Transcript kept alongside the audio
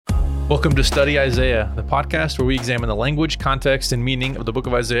Welcome to Study Isaiah, the podcast where we examine the language, context, and meaning of the book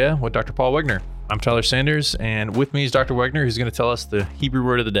of Isaiah with Dr. Paul Wegner. I'm Tyler Sanders, and with me is Dr. Wegner, who's going to tell us the Hebrew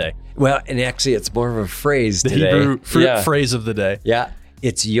word of the day. Well, and actually, it's more of a phrase today. The Hebrew phrase of the day. Yeah,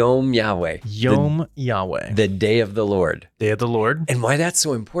 it's Yom Yahweh. Yom Yahweh. The day of the Lord. Day of the Lord. And why that's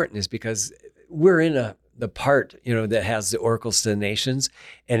so important is because we're in the part, that has the oracles to the nations,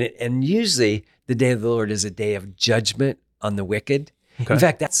 and usually the day of the Lord is a day of judgment on the wicked. Okay. In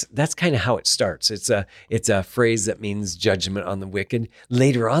fact, that's kind of how it starts. It's a phrase that means judgment on the wicked.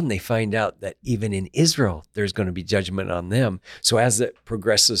 Later on, they find out that even in Israel, there's going to be judgment on them. So as it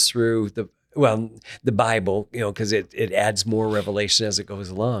progresses through the Bible, because it adds more revelation as it goes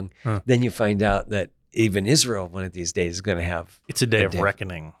along, then you find out that even Israel, one of these days, is going to have... It's a day of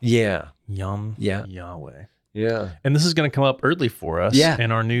reckoning. Yeah. Yom Yahweh. Yeah. And this is going to come up early for us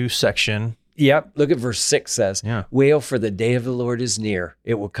in our new section. Yep. Look at verse 6 says, Wail, for the day of the Lord is near.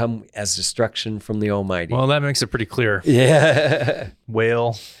 It will come as destruction from the Almighty. Well, that makes it pretty clear. Yeah.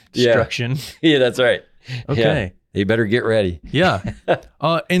 Wail, destruction. Yeah, that's right. Okay. Yeah. You better get ready. Yeah.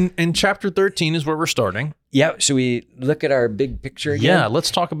 In chapter 13 is where we're starting. Yeah. Should we look at our big picture again? Yeah. Let's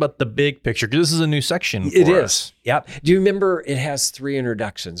talk about the big picture, because this is a new section for us. It is. Yeah. Do you remember it has 3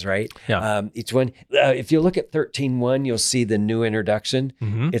 introductions, right? Yeah. Each one. If you look at 13:1, you'll see the new introduction.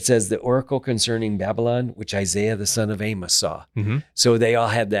 Mm-hmm. It says the oracle concerning Babylon, which Isaiah the son of Amos saw. Mm-hmm. So they all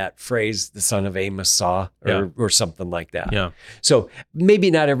had that phrase, the son of Amos saw, or something like that. Yeah. So maybe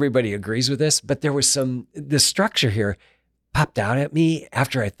not everybody agrees with this, but there was the structure here popped out at me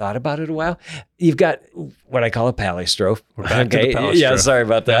after I thought about it a while. You've got what I call a palistrophe. We're back to the palistrophe. Yeah, sorry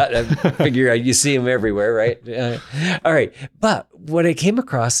about that. I figure you see them everywhere, right? All right. But what I came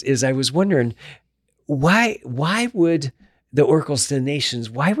across is I was wondering, why would the oracles to the nations,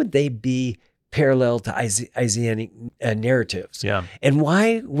 why would they be parallel to Isaianic narratives? Yeah. And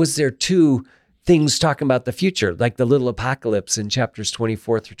why was there 2 things talking about the future, like the little apocalypse in chapters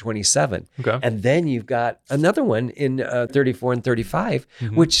 24 through 27. Okay. And then you've got another one in 34 and 35,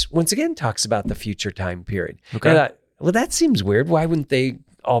 which once again talks about the future time period. Okay. And I thought, well, that seems weird. Why wouldn't they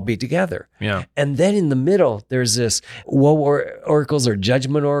all be together? Yeah. And then in the middle, there's this woe oracles or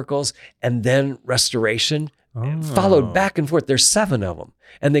judgment oracles, and then restoration, followed back and forth. There's 7 of them,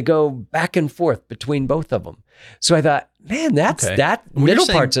 and they go back and forth between both of them. So I thought, man, that middle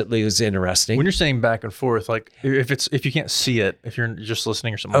part's at least interesting. When you're saying back and forth, like if you can't see it, if you're just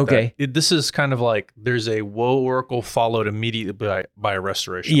listening or something like that, this is kind of like there's a woe oracle followed immediately by a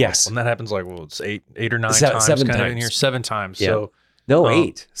restoration. Yes. And that happens like, it's 8 or 9 times 7 kind times. of in here, 7 times. Yeah. So no,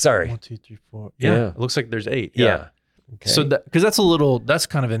 8. Sorry. 1, 2, 3, 4. Yeah. It looks like there's 8. Yeah. Okay. So because that's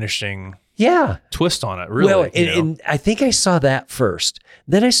kind of an interesting twist on it, really. Well, and I think I saw that first.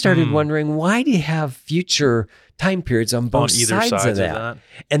 Then I started wondering, why do you have future time periods on both sides of that?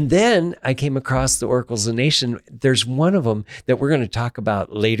 And then I came across the oracles of the nation. There's one of them that we're going to talk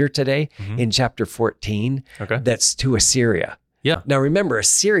about later today in chapter 14. Okay. That's to Assyria. Yeah. Now remember,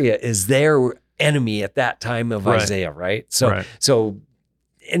 Assyria is their enemy at that time of Isaiah, right? So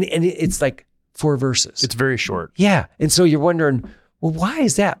and it's like 4 verses. It's very short. Yeah. And so you're wondering, well, why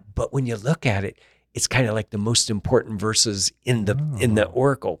is that? But when you look at it, it's kind of like the most important verses in the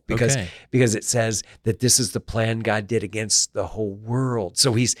oracle because it says that this is the plan God did against the whole world.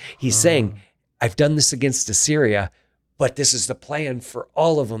 So he's saying, I've done this against Assyria, but this is the plan for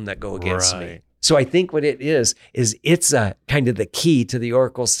all of them that go against me. So I think what it is it's kind of the key to the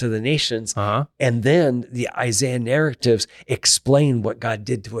oracles to the nations. And then the Isaiah narratives explain what God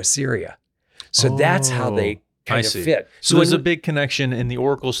did to Assyria. So that's how they kind of fit. So there's a big connection in the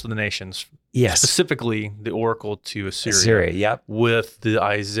oracles to the nations. Yes. Specifically the oracle to Assyria. Assyria, yep. With the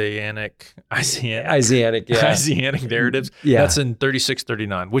Isaianic narratives. Yeah. That's in 36,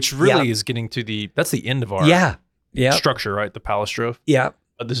 39, which really is getting to that's the end of our structure, right? The palistrophe. Yeah.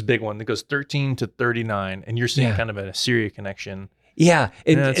 This big one that goes 13 to 39, and you're seeing kind of an Assyria connection. Yeah.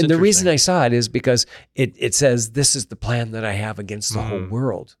 And the reason I saw it is because it says, this is the plan that I have against the whole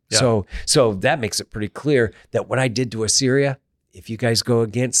world. Yeah. So that makes it pretty clear that what I did to Assyria, if you guys go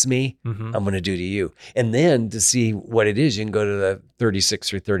against me, I'm going to do to you. And then to see what it is, you can go to the 36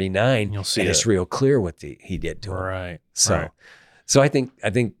 through 39. You'll see it's real clear what he did to him. Right. So I think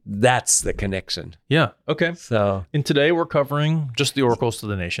that's the connection. Yeah. Okay. So, and today we're covering just the oracles to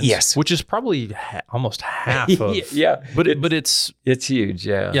the nations. Yes. Which is probably almost half of. But it's huge.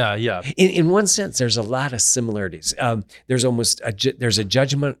 Yeah. Yeah. In one sense, there's a lot of similarities. There's a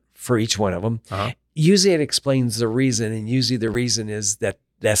judgment for each one of them. Usually it explains the reason, and usually the reason is that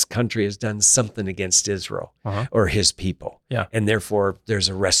this country has done something against Israel or his people. Yeah. And therefore there's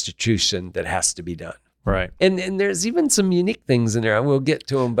a restitution that has to be done. Right. And there's even some unique things in there. We'll get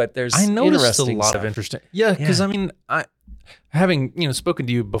to them, but there's I noticed a interesting lot stuff. of interesting. Yeah, because I mean, having spoken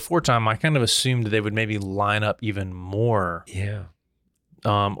to you before time, I kind of assumed they would maybe line up even more. Yeah.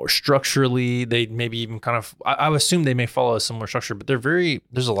 Or structurally, they maybe even kind of. I assume they may follow a similar structure, but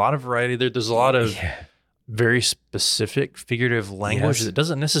there's a lot of variety there. There's a lot of very specific figurative language that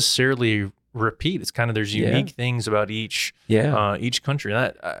doesn't necessarily repeat. It's kind of there's unique things about each country.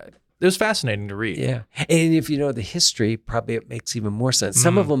 That it was fascinating to read. Yeah. And if you know the history, probably it makes even more sense.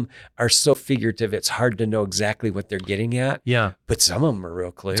 Some of them are so figurative, it's hard to know exactly what they're getting at. Yeah. But some of them are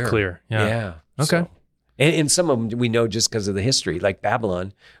real clear. It's clear. Yeah. Okay. So, and some of them we know just because of the history, like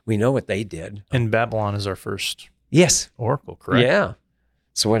Babylon, we know what they did. And Babylon is our first oracle, correct? Yeah.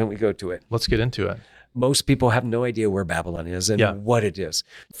 So why don't we go to it? Let's get into it. Most people have no idea where Babylon is and what it is.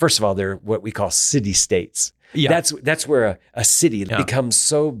 First of all, they're what we call city-states. Yeah. That's where a city becomes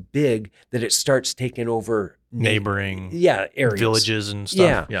so big that it starts taking over neighboring areas, villages and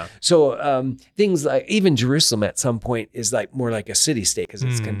stuff. Yeah. So things like even Jerusalem at some point is like more like a city state because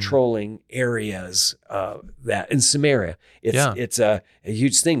it's controlling areas that in Samaria. It's a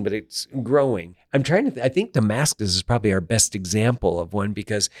huge thing, but it's growing. I'm trying to I think Damascus is probably our best example of one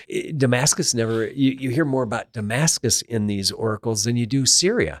because Damascus you hear more about Damascus in these oracles than you do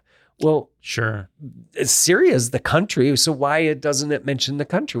Syria. Well, sure. Syria is the country, so why doesn't it mention the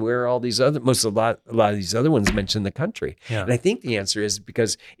country? Where all these other, a lot of these other ones mention the country, and I think the answer is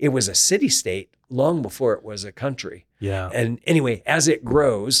because it was a city state long before it was a country. Yeah. And anyway, as it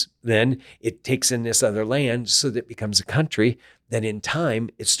grows, then it takes in this other land, so that it becomes a country. Then in time,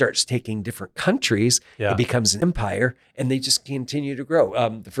 it starts taking different countries. It becomes an empire, and they just continue to grow.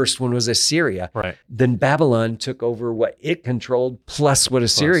 The first one was Assyria. Right. Then Babylon took over what it controlled, plus what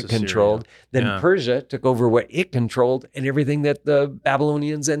Assyria controlled. Then Persia took over what it controlled, and everything that the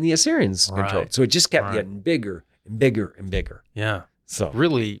Babylonians and the Assyrians controlled. So it just kept getting bigger and bigger and bigger. Yeah. So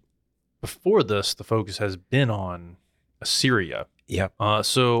really, before this, the focus has been on Assyria. Yep.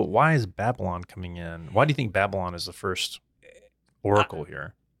 So why is Babylon coming in? Why do you think Babylon is the first oracle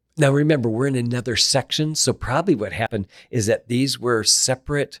here? Now, remember, we're in another section. So probably what happened is that these were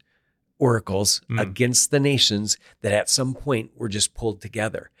separate oracles against the nations that at some point were just pulled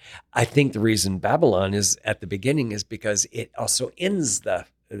together. I think the reason Babylon is at the beginning is because it also ends the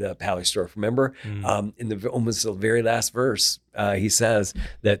palistrophe. Remember, in almost the very last verse, he says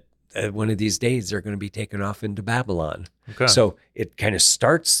that one of these days they're going to be taken off into Babylon. Okay. So it kind of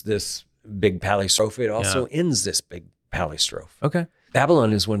starts this big palistrophe. It also ends this big palistrophe. Okay.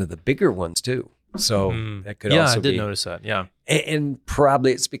 Babylon is one of the bigger ones too. So that could also be. I did notice that. Yeah. And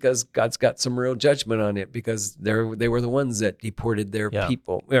probably it's because God's got some real judgment on it because they were the ones that deported their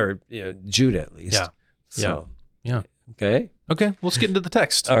people, or Judah at least. Yeah. So, yeah. Okay. Okay. Let's get into the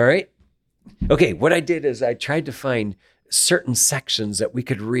text. All right. Okay. What I did is I tried to find certain sections that we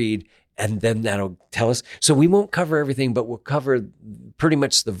could read, and then that'll tell us. So we won't cover everything, but we'll cover pretty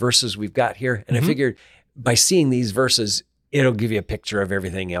much the verses we've got here. And I figured by seeing these verses, it'll give you a picture of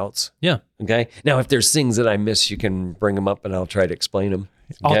everything else. Yeah. Okay. Now, if there's things that I miss, you can bring them up and I'll try to explain them.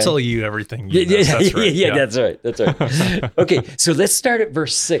 Okay? I'll tell you everything. That's right. That's right. That's right. Okay. So let's start at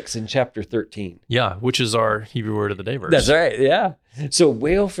verse 6 in chapter 13. Yeah. Which is our Hebrew word of the day verse. That's right. Yeah. So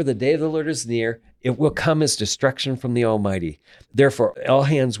wail, for the day of the Lord is near. It will come as destruction from the Almighty. Therefore, all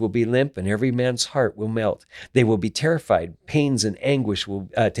hands will be limp and every man's heart will melt. They will be terrified. Pains and anguish will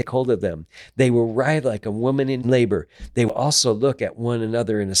take hold of them. They will writhe like a woman in labor. They will also look at one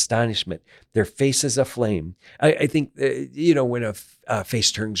another in astonishment, their faces aflame. I think, when a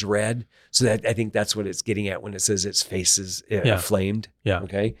face turns red, so that I think that's what it's getting at when it says its face is aflamed. Yeah.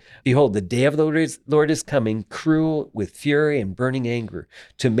 Okay. Behold, the day of the Lord is coming, cruel with fury and burning anger,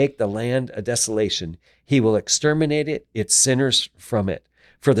 to make the land a desolation. He will exterminate its sinners from it.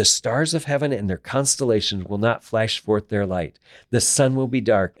 For the stars of heaven and their constellations will not flash forth their light. The sun will be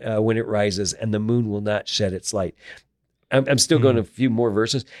dark when it rises, and the moon will not shed its light. I'm still going a few more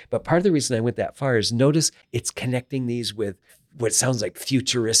verses, but part of the reason I went that far is notice it's connecting these with what sounds like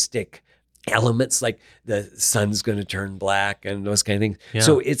futuristic elements, like the sun's going to turn black and those kind of things. Yeah.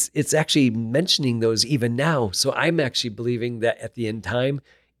 So it's actually mentioning those even now. So I'm actually believing that at the end time,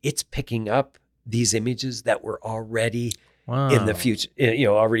 it's picking up these images that were already in the future,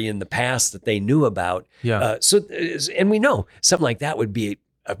 already in the past that they knew about. Yeah. And we know something like that would be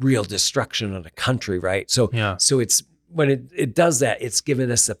a real destruction on a country, right? So it's when it does that, it's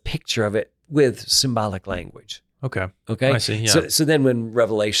given us a picture of it with symbolic language. Okay. I see. Yeah. So then when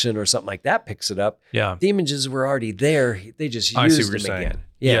Revelation or something like that picks it up, the images were already there. They just used them again.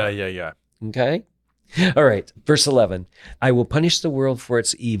 Yeah. Okay. All right, verse 11. I will punish the world for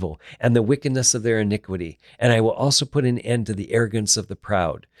its evil and the wickedness of their iniquity, and I will also put an end to the arrogance of the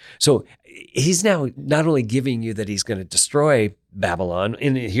proud. So he's now not only giving you that he's going to destroy Babylon,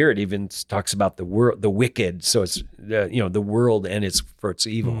 and here it even talks about the world, the wicked. So it's the world and its for its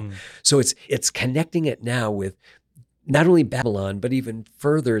evil. So it's connecting it now with not only Babylon, but even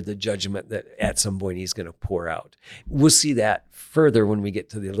further the judgment that at some point he's going to pour out. We'll see that further when we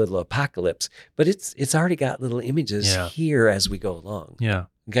get to the little apocalypse, but it's already got little images here as we go along. Yeah.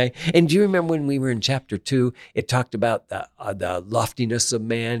 Okay. And do you remember when we were in chapter 2, it talked about the loftiness of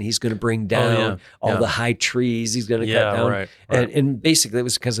man? He's going to bring down all the high trees. He's going to cut down. Right. And basically it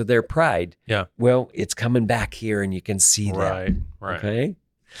was because of their pride. Yeah. Well, it's coming back here and you can see that. Right. Okay.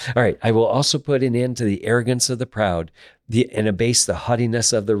 All right. I will also put an end to the arrogance of the proud and abase the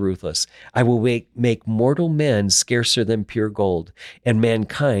haughtiness of the ruthless. I will make mortal men scarcer than pure gold, and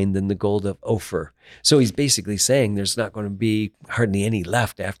mankind than the gold of Ophir. So he's basically saying there's not going to be hardly any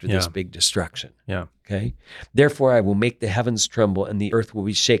left after this big destruction. Yeah. Okay. Therefore, I will make the heavens tremble, and the earth will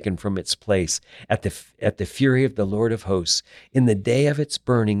be shaken from its place at the fury of the Lord of hosts, in the day of its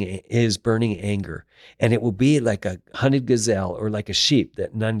burning anger. And it will be like a hunted gazelle or like a sheep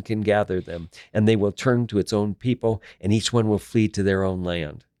that none can gather them. And they will turn to its own people, and each one will flee to their own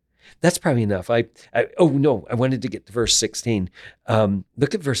land. That's probably enough. I wanted to get to verse 16.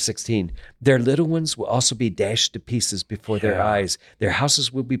 Look at verse 16. Their little ones will also be dashed to pieces before their eyes. Their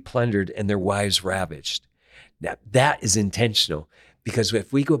houses will be plundered and their wives ravished. Now, that is intentional, because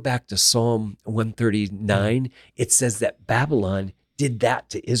if we go back to Psalm 139, it says that Babylon did that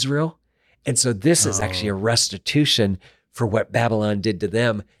to Israel. And so this is actually a restitution for what Babylon did to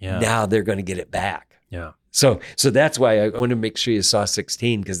them. Yeah. Now they're going to get it back. Yeah. So that's why I want to make sure you saw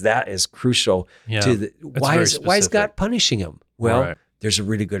 16, because that is crucial to why is God punishing them? Well, there's a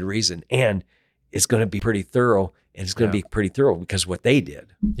really good reason, and it's going to be pretty thorough, and it's going to be pretty thorough because what they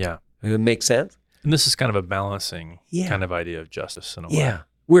did. Yeah. It makes sense? And this is kind of a balancing kind of idea of justice in a way. Yeah.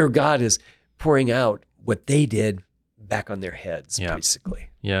 Where God is pouring out what they did back on their heads, basically.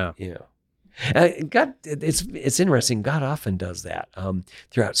 Yeah. God, it's interesting. God often does that.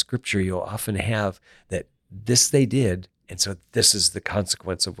 Throughout Scripture, you'll often have that this they did, and so this is the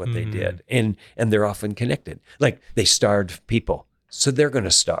consequence of what they did, and they're often connected. Like they starved people, so they're going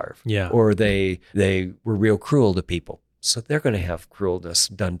to starve. Yeah. Or they were real cruel to people, so they're going to have cruelness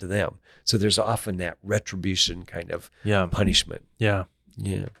done to them. So there's often that retribution kind of punishment. Yeah.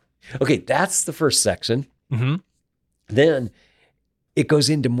 Yeah. Okay, that's the first section. Mm-hmm. Then it goes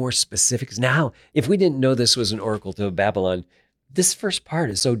into more specifics. Now, if we didn't know this was an oracle to Babylon, this first part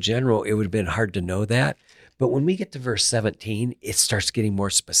is so general, it would have been hard to know that. But when we get to verse 17, it starts getting more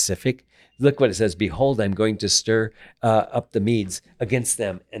specific. Look what it says. Behold, I'm going to stir up the Medes against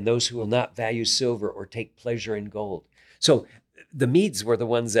them, and those who will not value silver or take pleasure in gold. So the Medes were the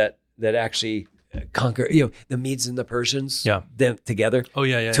ones that actually conquer, the Medes and the Persians, them together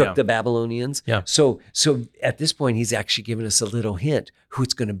took the Babylonians. Yeah. So at this point, he's actually given us a little hint who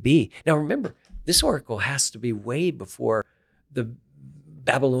it's going to be. Now, remember, this oracle has to be way before the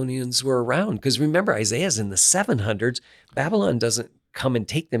Babylonians were around, because remember, Isaiah's in the 700s. Babylon doesn't come and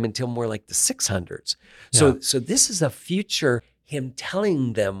take them until more like the 600s. So this is a future him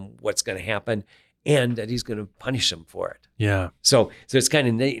telling them what's going to happen, and that he's going to punish them for it. Yeah. So it's kind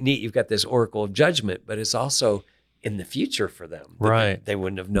of neat. You've got this oracle of judgment, but it's also in the future for them. Right. They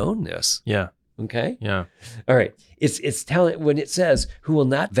wouldn't have known this. Yeah. Okay. Yeah. All right. It's telling, when it says who will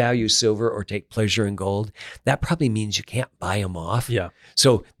not value silver or take pleasure in gold, that probably means you can't buy them off. Yeah.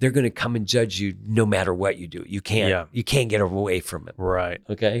 So they're going to come and judge you no matter what you do. You can't get away from it. Right.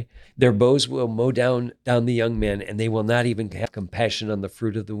 Okay. Their bows will mow down the young men, and they will not even have compassion on the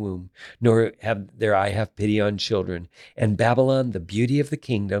fruit of the womb, nor have their eye have pity on children. And Babylon, the beauty of the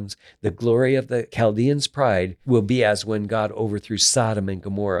kingdoms, the glory of the Chaldeans' pride, will be as when God overthrew Sodom and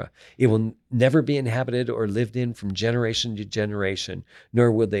Gomorrah. It will never be inhabited or lived in from generation to generation,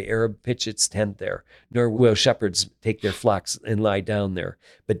 nor will the Arab pitch its tent there, nor will shepherds take their flocks and lie down there,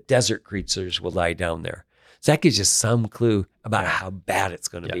 but desert creatures will lie down there. So that gives you some clue about how bad it's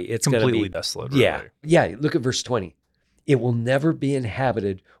going to be. It's completely going to be desolate. Yeah. Yeah. Look at verse 20. It will never be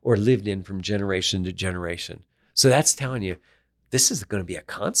inhabited or lived in from generation to generation. So that's telling you this is going to be a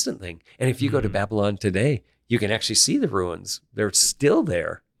constant thing. And if you go to Babylon today, you can actually see the ruins. They're still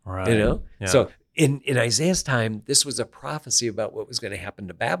there. Right. Yeah. So in Isaiah's time, this was a prophecy about what was going to happen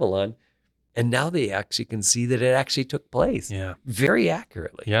to Babylon. And now they actually can see that it actually took place. Yeah. Very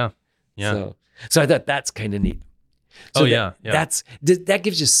accurately. Yeah. Yeah. So I thought that's kind of neat. So that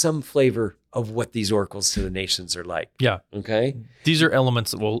gives you some flavor of what these oracles to the nations are like. Yeah. Okay. These are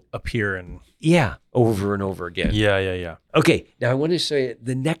elements that will appear in. Yeah. Over and over again. Yeah. Okay. Now I want to show you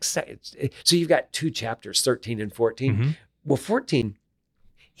the next. So you've got 2 chapters, 13 and 14. Mm-hmm. Well, 14,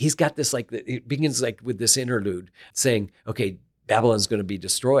 he's got this it begins like with this interlude saying, okay, Babylon's going to be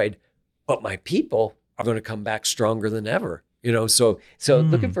destroyed, but my people are going to come back stronger than ever. So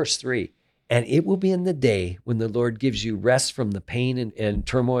look at verse 3. And it will be in the day when the Lord gives you rest from the pain and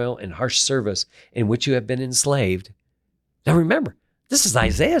turmoil and harsh service in which you have been enslaved. Now remember, this is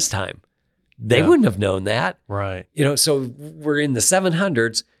Isaiah's time. They wouldn't have known that. Right. So we're in the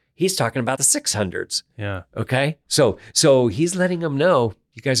 700s. He's talking about the 600s. Yeah. Okay. So he's letting them know,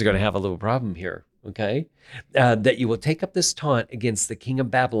 you guys are going to have a little problem here. Okay. That you will take up this taunt against the king of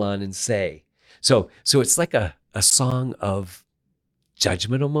Babylon and say, so it's like a song of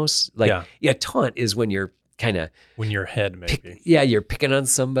judgment almost. Taunt is when you're kind of when you're ahead, maybe. You're picking on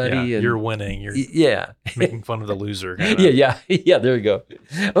somebody. Yeah, and you're winning. You're making fun of the loser. Yeah. There you go.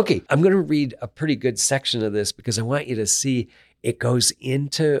 Okay, I'm going to read a pretty good section of this because I want you to see it goes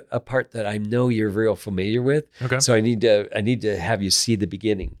into a part that I know you're real familiar with. Okay. So I need to have you see the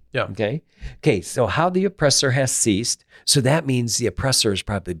beginning. Yeah. Okay. So how the oppressor has ceased. So that means the oppressor is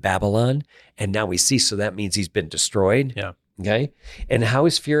probably Babylon, and now we cease. So that means he's been destroyed. Yeah. Okay. And how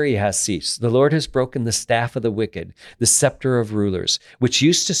his fury has ceased. The Lord has broken the staff of the wicked, the scepter of rulers, which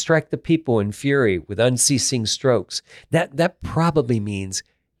used to strike the people in fury with unceasing strokes. That probably means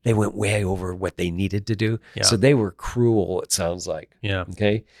they went way over what they needed to do. Yeah. So they were cruel, it sounds like. Yeah.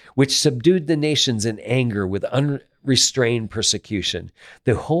 Okay. Which subdued the nations in anger with unrestrained persecution.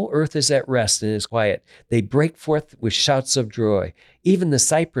 The whole earth is at rest and is quiet. They break forth with shouts of joy. Even the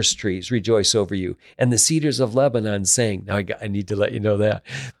cypress trees rejoice over you, and the cedars of Lebanon saying, now I need to let you know that.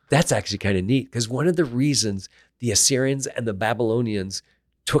 That's actually kind of neat, because one of the reasons the Assyrians and the Babylonians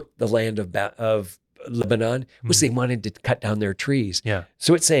took the land of Lebanon was they wanted to cut down their trees. Yeah.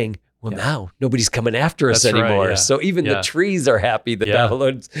 So it's saying, well, now nobody's coming after us That's right, anymore. yeah. So even the trees are happy that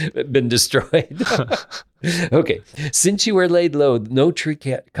Babylon's been destroyed. Okay. Since you were laid low, no tree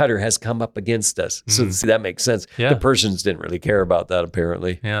cutter has come up against us. So see, that makes sense. Yeah. The Persians didn't really care about that,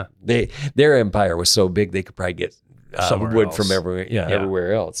 apparently. Yeah. Their empire was so big, they could probably get wood else. from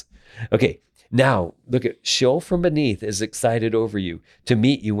everywhere else. Okay. Now, look at Sheol from beneath is excited over you to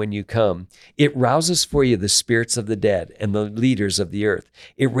meet you when you come. It rouses for you the spirits of the dead and the leaders of the earth.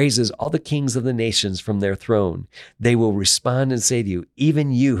 It raises all the kings of the nations from their throne. They will respond and say to you,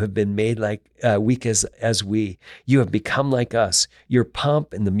 even you have been made like weak as we. You have become like us. Your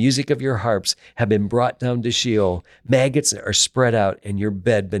pomp and the music of your harps have been brought down to Sheol. Maggots are spread out in your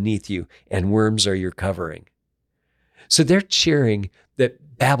bed beneath you, and worms are your covering. So they're cheering that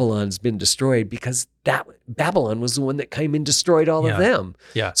Babylon's been destroyed because that Babylon was the one that came and destroyed all of them.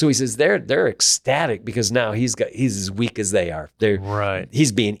 Yeah. So he says they're ecstatic because now he's as weak as they are.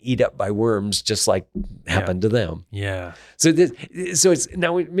 He's being eaten up by worms, just like happened to them. Yeah. So it's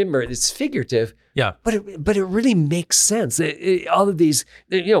now remember it's figurative. Yeah. But it really makes sense. All of these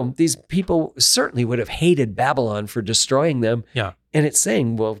these people certainly would have hated Babylon for destroying them. Yeah. And it's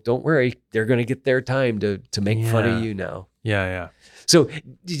saying, well, don't worry, they're going to get their time to make fun of you now. Yeah. So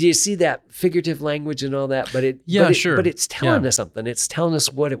did you see that figurative language and all that? But it's telling us something. It's telling us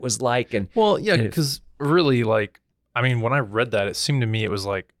what it was like. And because really, like, I mean, when I read that, it seemed to me it was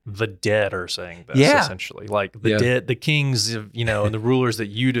like the dead are saying this, essentially. Like the dead, the kings, and the rulers that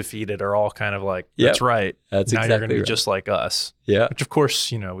you defeated are all kind of like, that's right. That's now exactly you're going to be right. just like us. Yeah. Which of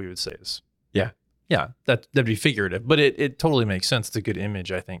course, we would say is. Yeah, that'd be figurative, but it totally makes sense. It's a good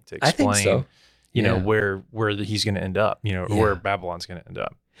image, I think, to explain, I think so. where he's going to end up, or where Babylon's going to end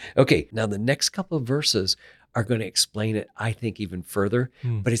up. Okay, now the next couple of verses are going to explain it, I think, even further,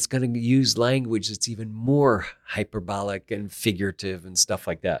 but it's going to use language that's even more hyperbolic and figurative and stuff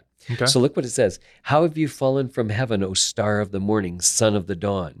like that. Okay. So look what it says. How have you fallen from heaven, O star of the morning, son of the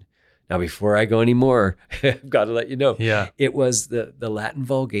dawn? Now, before I go any more, I've got to let you know. Yeah. It was the Latin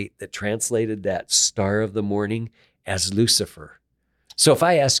Vulgate that translated that star of the morning as Lucifer. So if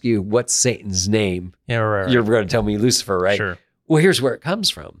I ask you what's Satan's name, right. You're going to tell me Lucifer, right? Sure. Well, here's where it comes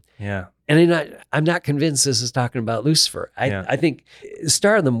from. Yeah. And I'm not convinced this is talking about Lucifer. I think the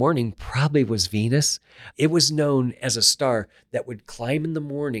star of the morning probably was Venus. It was known as a star that would climb in the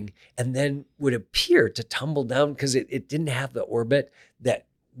morning and then would appear to tumble down because it didn't have the orbit that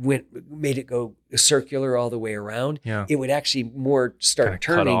made it go circular all the way around. Yeah. It would actually more start kind of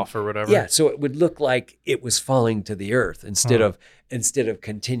turning cut off or whatever. Yeah. So it would look like it was falling to the earth instead of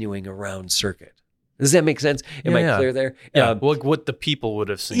continuing around circuit. Does that make sense? Am I clear there? Yeah. What the people would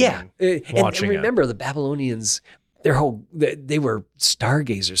have seen. Yeah. And watching remember, the Babylonians they were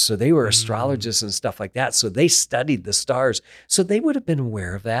stargazers, so they were astrologists and stuff like that. So they studied the stars, so they would have been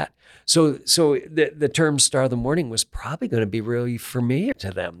aware of that. So the term star of the morning was probably going to be really familiar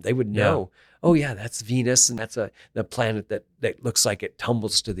to them. They would know, oh yeah, that's Venus, and that's the planet that looks like it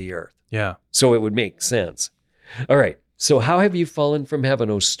tumbles to the earth. Yeah. So it would make sense. All right. So how have you fallen from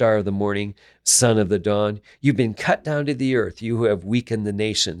heaven, O star of the morning, son of the dawn? You've been cut down to the earth, you who have weakened the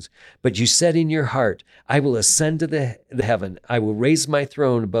nations. But you said in your heart, I will ascend to the heaven. I will raise my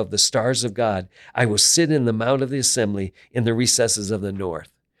throne above the stars of God. I will sit in the mount of the assembly in the recesses of the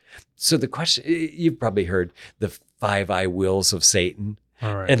north. So the question, you've probably heard the 5 I wills of Satan,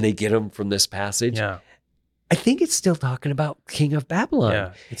 All right. and they get them from this passage. Yeah. I think it's still talking about King of Babylon.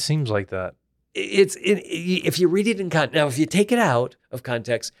 Yeah. It seems like that. If you read it in context, now if you take it out of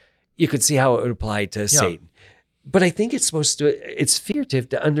context, you could see how it would apply to Satan. But I think it's figurative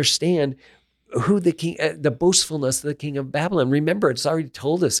to understand who the king, the boastfulness of the king of Babylon. Remember, it's already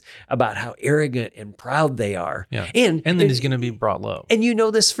told us about how arrogant and proud they are. Yeah. And then he's going to be brought low. And you know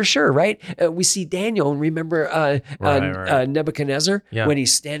this for sure, right? We see Daniel, and remember Nebuchadnezzar, when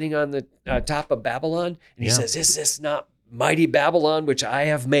he's standing on the top of Babylon, and he says, is this not mighty Babylon, which I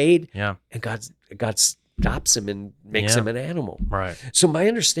have made? Yeah. And God stops him and makes him an animal. Right. So my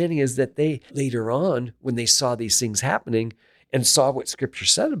understanding is that they, later on, when they saw these things happening and saw what Scripture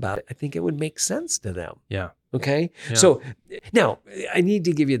said about it, I think it would make sense to them. Yeah. Okay? Yeah. So now, I need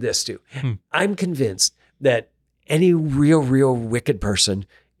to give you this too. I'm convinced that any real wicked person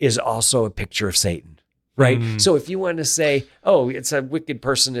is also a picture of Satan, right? So if you want to say, oh, it's a wicked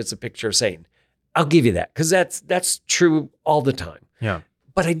person, it's a picture of Satan, I'll give you that, because that's true all the time. Yeah.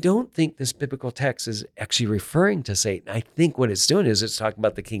 But I don't think this biblical text is actually referring to Satan. I think what it's doing is it's talking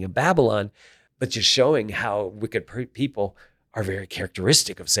about the king of Babylon, but just showing how wicked people are very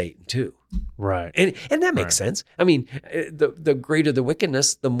characteristic of Satan too. Right. And that makes sense. I mean, the greater the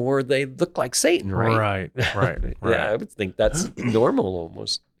wickedness, the more they look like Satan, right? Right. Yeah, I would think that's normal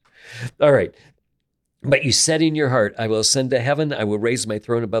almost. All right. But you said in your heart, I will ascend to heaven. I will raise my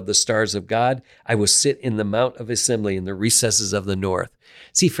throne above the stars of God. I will sit in the mount of assembly in the recesses of the north.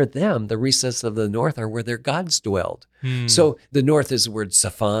 See, for them, the recesses of the north are where their gods dwelled. So the north is the word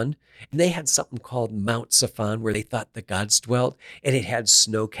Saphon. And they had something called Mount Saphon where they thought the gods dwelt, and it had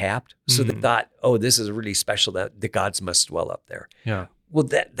snow capped. So they thought, oh, this is really special, that the gods must dwell up there. Yeah. Well,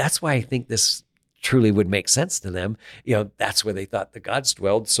 that's why I think this truly would make sense to them. You know, that's where they thought the gods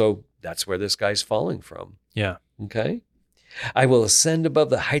dwelled. So that's where this guy's falling from. Yeah. Okay. I will ascend above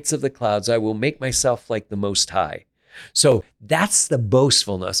the heights of the clouds. I will make myself like the Most High. So that's the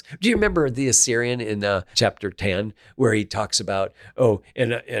boastfulness. Do you remember the Assyrian in chapter 10, where he talks about,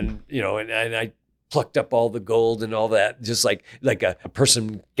 and I plucked up all the gold and all that, just like a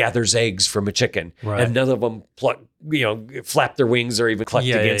person gathers eggs from a chicken, and none of them flap their wings or even clucked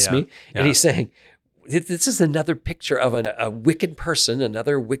against me. And he's saying, this is another picture of a wicked person,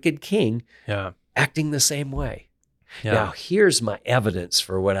 another wicked king, acting the same way. Yeah. Now, here's my evidence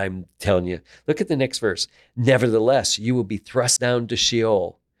for what I'm telling you. Look at the next verse. Nevertheless, you will be thrust down to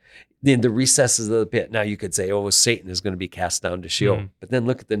Sheol, in the recesses of the pit. Now, you could say, Satan is going to be cast down to Sheol. But then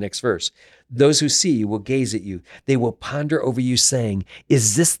look at the next verse. Those who see you will gaze at you. They will ponder over you, saying,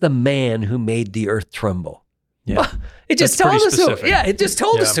 is this the man who made the earth tremble? Yeah. It just told us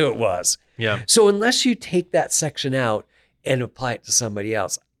who it was. Yeah. So unless you take that section out and apply it to somebody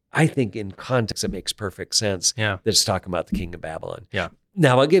else, I think in context it makes perfect sense that it's talking about the king of Babylon. Yeah.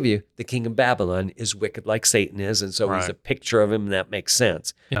 Now I'll give you, the king of Babylon is wicked like Satan is, and so he's a picture of him, and that makes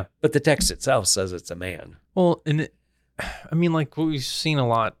sense. Yeah. But the text itself says it's a man. Well, like what we've seen a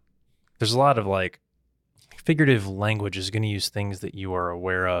lot, there's a lot of like figurative language is going to use things that you are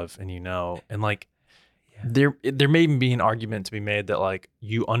aware of and and like there may even be an argument to be made that like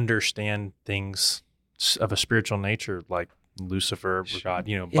you understand things of a spiritual nature, like Lucifer or God,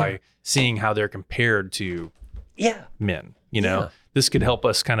 by seeing how they're compared to men. This could help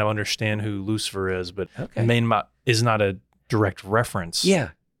us kind of understand who Lucifer is, but is not a direct reference to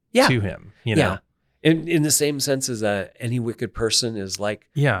him. Yeah. In the same sense as any wicked person is like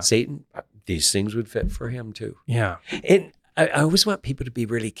Satan, these things would fit for him too. Yeah. And I always want people to be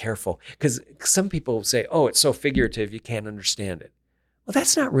really careful, because some people say, it's so figurative, you can't understand it. Well,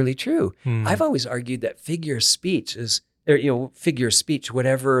 that's not really true. I've always argued that figure of speech,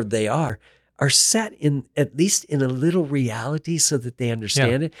 whatever they are set in at least in a little reality so that they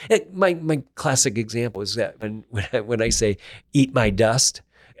understand it. My classic example is that when I say eat my dust,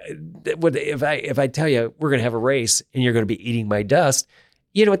 if I tell you we're going to have a race and you're going to be eating my dust,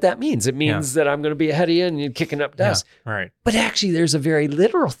 you know what that means? It means that I'm going to be ahead of you and you're kicking up dust. Yeah, right. But actually, there's a very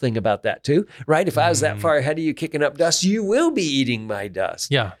literal thing about that too, right? If I was that far ahead of you kicking up dust, you will be eating my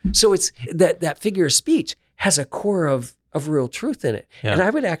dust. Yeah. So it's that figure of speech has a core of real truth in it. Yeah. And I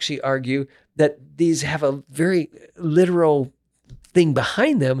would actually argue that these have a very literal thing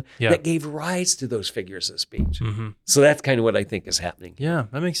behind them that gave rise to those figures of speech. Mm-hmm. So that's kind of what I think is happening. Yeah,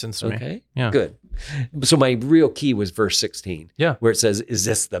 that makes sense to me. Okay. Yeah. Good. So my real key was verse 16. Yeah. Where it says, is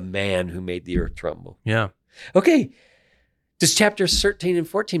this the man who made the earth tremble? Yeah. Okay. Does chapters 13 and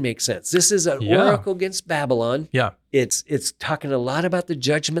 14 make sense? This is an oracle against Babylon. Yeah. It's talking a lot about the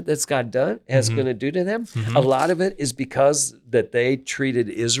judgment that's God is going to do to them. Mm-hmm. A lot of it is because that they treated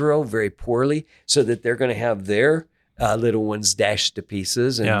Israel very poorly, so that they're going to have their little ones dashed to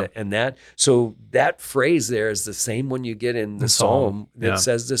pieces and that. So that phrase there is the same one you get in the Psalm that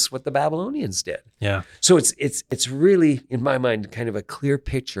says this is what the Babylonians did. Yeah. So it's really, in my mind, kind of a clear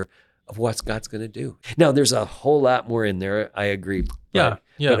picture of what God's going to do. Now, there's a whole lot more in there. I agree. Yeah.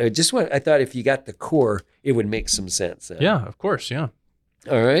 But I thought if you got the core, it would make some sense. Yeah, of course. Yeah.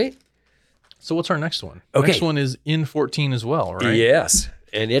 All right. So what's our next one? Okay. Next one is in 14 as well, right? Yes.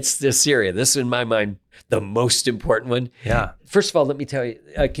 And it's Assyria. This is, in my mind, the most important one. Yeah. First of all, let me tell you,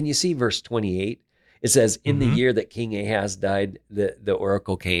 can you see verse 28? It says, in the year that King Ahaz died, the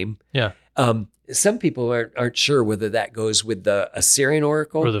oracle came. Yeah. Some people aren't sure whether that goes with the Assyrian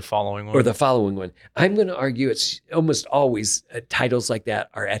oracle or the following one. I'm going to argue it's almost always titles like that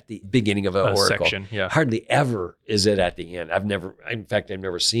are at the beginning of an oracle. Section, yeah. Hardly ever is it at the end. I've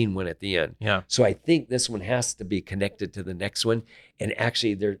never seen one at the end. Yeah. So I think this one has to be connected to the next one, and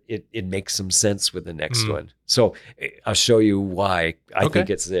actually it makes some sense with the next one. So I'll show you why I think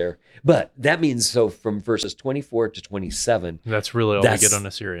it's there. But that means, so from verses 24 to 27. That's really all we get on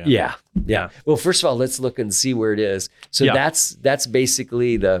Assyria. Yeah. Well, first of all, let's look and see where it is. So that's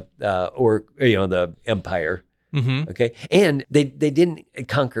basically the empire. Mm-hmm. Okay. And they didn't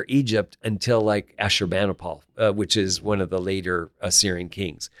conquer Egypt until like Ashurbanipal, which is one of the later Assyrian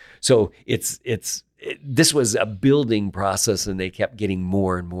kings. So this was a building process, and they kept getting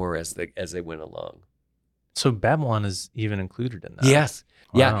more and more as they went along. So Babylon is even included in that. Yes.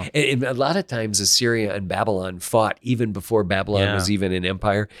 Wow. Yeah. And a lot of times Assyria and Babylon fought even before Babylon was even an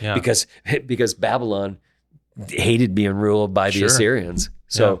empire, because Babylon hated being ruled by the Assyrians.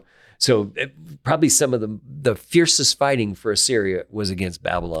 So probably some of the fiercest fighting for Assyria was against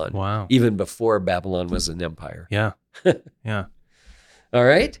Babylon. Wow. Even before Babylon was an empire. Yeah. Yeah. All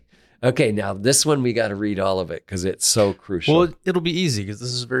right. Okay, now this one we got to read all of it because it's so crucial. Well, it'll be easy because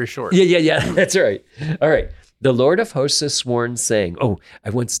this is very short. Yeah. That's right. All right. The Lord of hosts has sworn, saying, I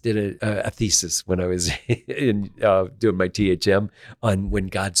once did a thesis when I was doing my THM on when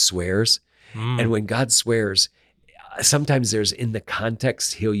God swears. And when God swears, sometimes there's in the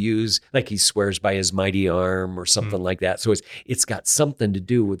context he'll use, like he swears by his mighty arm or something like that. So it's got something to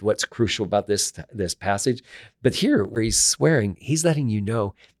do with what's crucial about this passage. But here, where he's swearing, he's letting you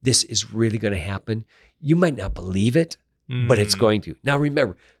know this is really going to happen. You might not believe it, but it's going to. Now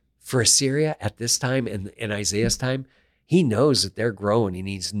remember, for Assyria at this time and in Isaiah's time, he knows that they're growing, and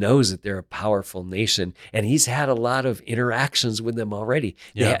he knows that they're a powerful nation, and he's had a lot of interactions with them already.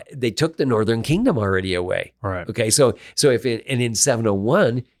 Yeah. They took the northern kingdom already away. All right. Okay, so if in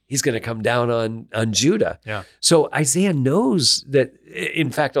 701 he's going to come down on Judah. Yeah. So Isaiah knows that.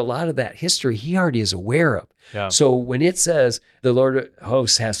 In fact, a lot of that history he already is aware of. Yeah. So when it says the Lord of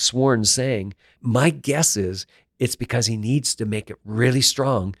hosts has sworn, saying, my guess is it's because he needs to make it really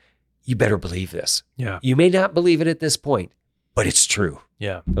strong. You better believe this. Yeah. You may not believe it at this point, but it's true.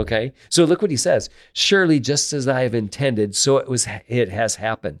 Yeah. Okay. So look what he says. Surely just as I have intended, so it has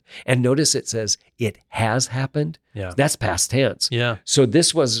happened. And notice it says it has happened. Yeah. That's past tense. Yeah. So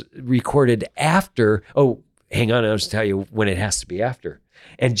this was recorded after. Oh, hang on. I'll just tell you when it has to be after.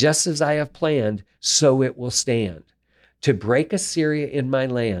 And just as I have planned, so it will stand. To break Assyria in my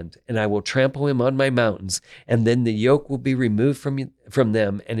land, and I will trample him on my mountains, and then the yoke will be removed from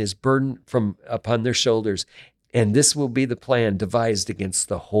them, and his burden from upon their shoulders. And this will be the plan devised against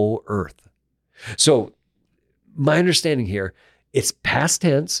the whole earth. So my understanding here, it's past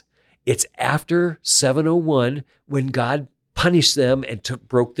tense. It's after 701 when God punished them and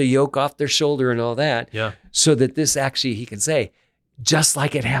broke the yoke off their shoulder and all that. Yeah. So that this actually, he can say, just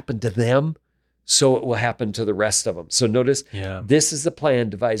like it happened to them, so it will happen to the rest of them. So notice, this is the plan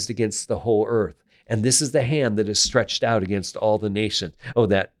devised against the whole earth. And this is the hand that is stretched out against all the nations. Oh,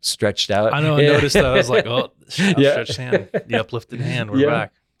 that stretched out. I know, I noticed that. I was like, outstretched hand, the uplifted hand, we're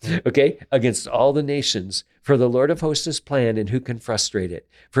back. Okay, against all the nations. For the Lord of hosts has planned, and who can frustrate it?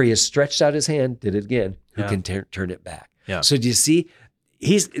 For he has stretched out his hand, did it again, who can turn it back? Yeah. So do you see,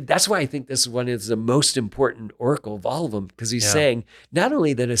 That's why I think this one is the most important oracle of all of them, because he's saying not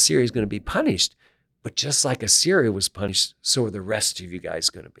only that Assyria is going to be punished, but just like Assyria was punished, so are the rest of you guys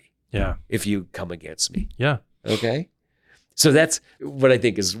going to be. Yeah. If you come against me. Yeah. Okay. So that's what I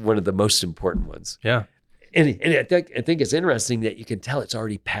think is one of the most important ones. Yeah. And I think it's interesting that you can tell it's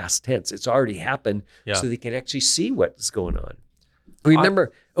already past tense. It's already happened, so they can actually see what's going on.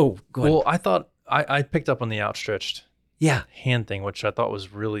 Remember? Go ahead. Well, I thought I picked up on the outstretched hand thing, which I thought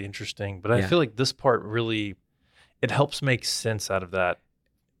was really interesting. But I feel like this part really, it helps make sense out of that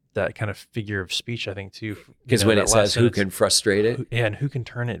kind of figure of speech, I think, too. Because when it says who can frustrate it. And who can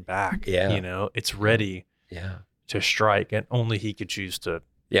turn it back. Yeah. It's ready to strike, and only he could choose to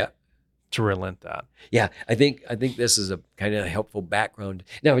relent that. Yeah, I think this is a kind of helpful background.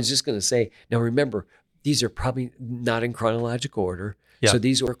 Now, I was just going to say, now remember, these are probably not in chronological order. Yeah. So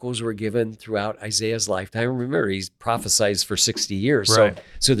these oracles were given throughout Isaiah's lifetime. Remember, he's prophesied for 60 years. Right.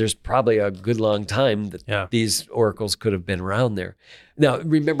 So there's probably a good long time that these oracles could have been around there. Now,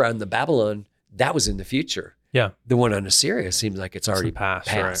 remember, on the Babylon, that was in the future. Yeah. The one on Assyria seems like it's already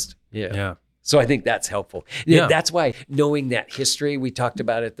passed. Right. Yeah. So I think that's helpful. Yeah. That's why knowing that history we talked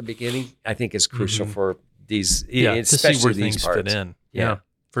about at the beginning, I think is crucial for these, especially to see where these things parts. fit in. Yeah,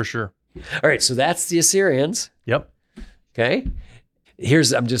 for sure. All right, so that's the Assyrians. Yep. Okay.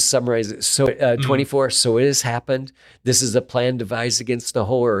 I'm just summarizing. So 24, so it has happened. This is a plan devised against the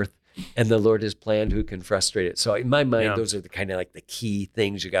whole earth, and the Lord has planned who can frustrate it. So in my mind, those are the kind of like the key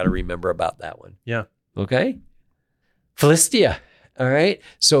things you got to remember about that one. Yeah. Okay. Philistia. All right.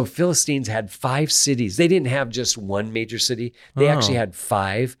 So Philistines had 5 cities. They didn't have just one major city. They actually had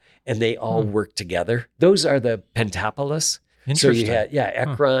 5, and they all worked together. Those are the Pentapolis. So you had,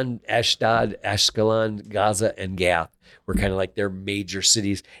 Ekron, Ashdod, Ashkelon, Gaza, and Gath were kind of like their major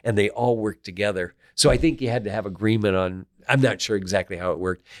cities, and they all worked together. So I think you had to have agreement on, I'm not sure exactly how it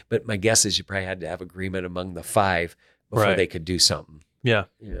worked, but my guess is you probably had to have agreement among the 5 before they could do something. Yeah.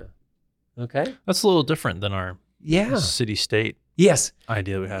 Yeah. Okay. That's a little different than our city-state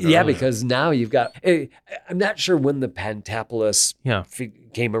idea we had earlier. Because now you've got, I'm not sure when the Pentapolis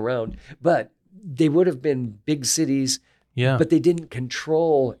came around, but they would have been big cities. Yeah, but they didn't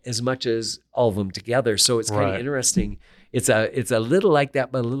control as much as all of them together. So it's kind of interesting. It's a little like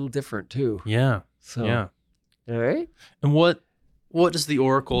that, but a little different too. Yeah. So all right. And what is the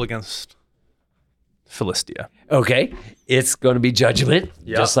oracle against Philistia? Okay, it's going to be judgment,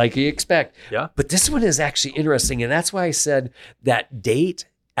 just like you expect. Yeah. But this one is actually interesting, and that's why I said that date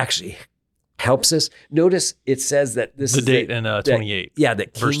actually helps us. Notice it says that this the is date in 28.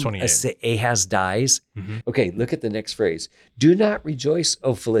 That verse King 28. Ahaz dies. Okay, look at the next phrase. Do not rejoice,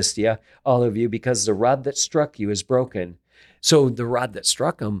 O Philistia, all of you, because the rod that struck you is broken. So the rod that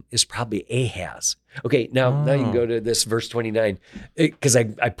struck him is probably Ahaz. Okay, now you can go to this verse 29, because I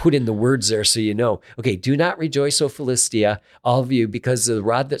put in the words there so you know. Okay, do not rejoice, O Philistia, all of you, because the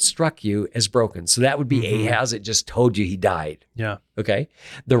rod that struck you is broken. So that would be Ahaz. It just told you he died. Yeah. Okay,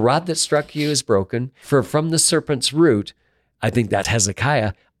 the rod that struck you is broken, for from the serpent's root, I think that's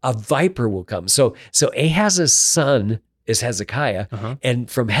Hezekiah, a viper will come. So Ahaz's son is Hezekiah, and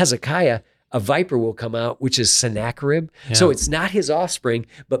from Hezekiah, a viper will come out, which is Sennacherib. Yeah. So it's not his offspring,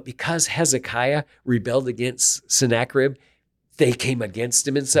 but because Hezekiah rebelled against Sennacherib, they came against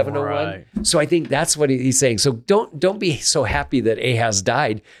him in 701. Right. So I think that's what he's saying. So don't be so happy that Ahaz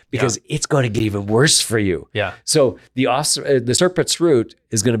died, because it's going to get even worse for you. Yeah. So the serpent's root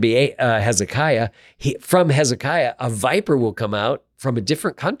is going to be Hezekiah. From Hezekiah, a viper will come out from a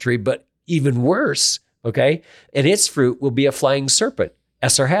different country, but even worse. Okay, and its fruit will be a flying serpent,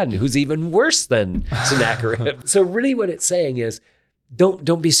 Esarhaddon, who's even worse than Sennacherib. So really what it's saying is,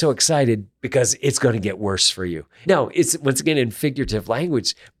 don't be so excited, because it's going to get worse for you. Now, it's once again in figurative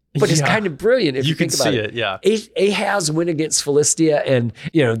language, but it's kind of brilliant if you think about it. Yeah. Ahaz went against Philistia, and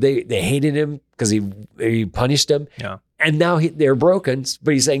they hated him because he punished them. Yeah. And now they're broken,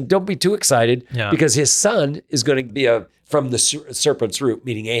 but he's saying, don't be too excited, because his son is going to be from the serpent's root,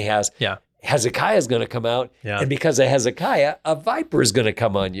 meaning Ahaz. Yeah. Hezekiah is going to come out, and because of Hezekiah, a viper is going to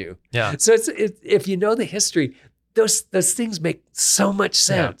come on you. Yeah. So if you know the history, those things make so much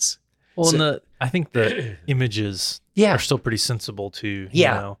sense. Yeah. Well, I think the images are still pretty sensible too.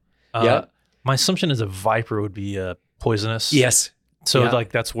 My assumption is a viper would be poisonous. Yes. So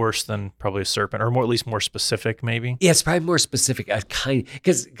that's worse than probably a serpent, or at least more specific, maybe. Yeah, it's probably more specific.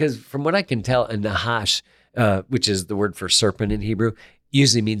 Because from what I can tell, a Nahash, which is the word for serpent in Hebrew,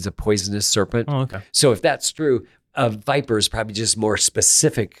 usually means a poisonous serpent. Oh, okay. So if that's true, a viper is probably just more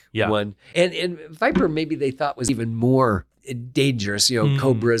specific one. And viper maybe they thought was even more dangerous.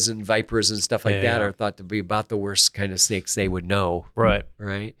 Cobras and vipers and stuff like that are thought to be about the worst kind of snakes they would know. Right.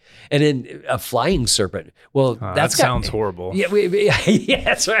 Right. And then a flying serpent. Well, that sounds horrible. Yeah, yeah,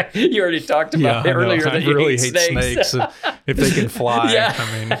 that's right. You already talked about it earlier. I really hate snakes if they can fly. Yeah.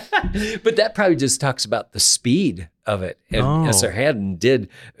 I mean, but that probably just talks about the speed of it. And Esarhaddon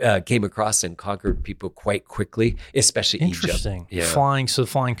came across and conquered people quite quickly, especially interesting. Egypt. Yeah. Flying, so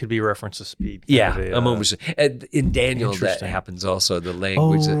flying could be a reference to speed. I'm almost. In Daniel, that happens also. The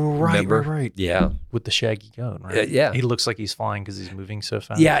language. Right. Yeah, with the shaggy goat. Right. Yeah, he looks like he's flying because he's moving so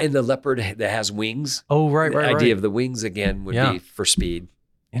fast. Yeah, and the leopard that has wings. Right. The idea of the wings again would be for speed.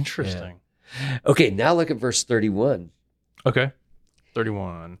 Interesting. Yeah. Okay, now look at verse 31. Okay,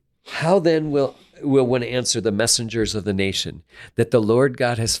 31. How then will one answer the messengers of the nation that the Lord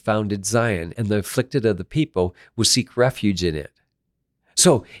God has founded Zion, and the afflicted of the people will seek refuge in it?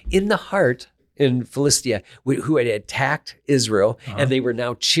 So in the heart in Philistia, who had attacked Israel, and they were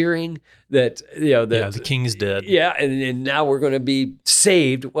now cheering that the king's dead. Yeah, and now we're going to be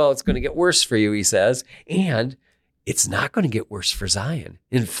saved. Well, it's going to get worse for you, he says, and it's not going to get worse for Zion.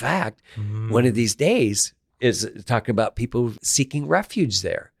 In fact, one of these days is talking about people seeking refuge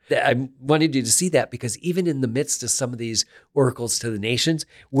there. I wanted you to see that because even in the midst of some of these oracles to the nations,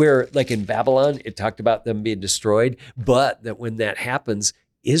 where like in Babylon, it talked about them being destroyed, but that when that happens,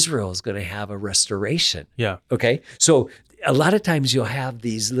 Israel is going to have a restoration. Yeah. Okay. So a lot of times you'll have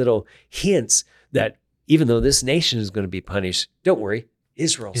these little hints that even though this nation is going to be punished, don't worry,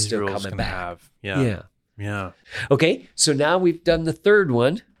 Israel's still coming back. Yeah. Okay. So now we've done the third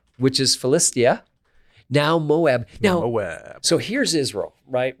one, which is Philistia. Now Moab. So here's Israel,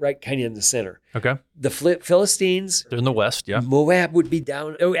 right kind of in the center. Okay. The Philistines. They're in the west, yeah. Moab would be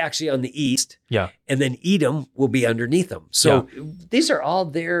down, actually on the east. Yeah. And then Edom will be underneath them. So these are all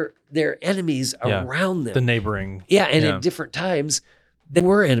their enemies around them. The neighboring. Yeah, and at different times, they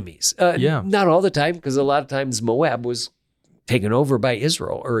were enemies. Not all the time, because a lot of times Moab was taken over by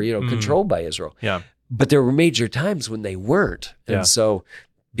Israel or, controlled by Israel. Yeah. But there were major times when they weren't. And so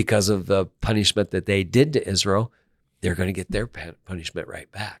because of the punishment that they did to Israel, they're going to get their punishment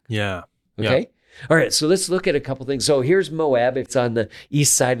right back. Yeah. Okay? Yeah. All right, so let's look at a couple things. So here's Moab. It's on the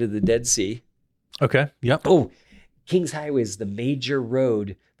east side of the Dead Sea. Okay, yep. Oh, King's Highway is the major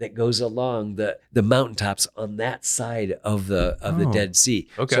road that goes along the mountaintops on that side of the Dead Sea.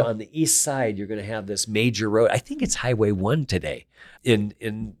 Okay. So on the east side, you're going to have this major road. I think it's Highway 1 today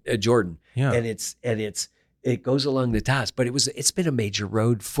in Jordan. Yeah. And it goes along the tops, but it's been a major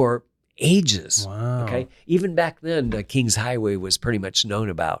road for ages. Wow. Okay. Even back then, the King's Highway was pretty much known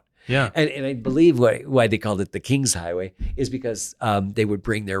about. Yeah. And I believe why they called it the King's Highway is because they would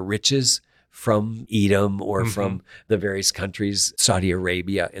bring their riches from Edom or from the various countries, Saudi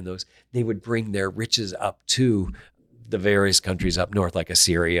Arabia and those. They would bring their riches up to the various countries up north, like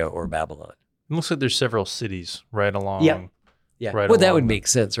Assyria or Babylon. It looks like there's several cities right along. Yeah. Right well, that would make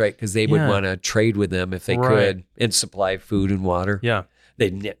sense, right? Because they would want to trade with them if they Right. could and supply food and water. Yeah.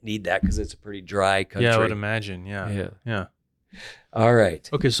 They need that because it's a pretty dry country. Yeah, I would imagine. Yeah. All right.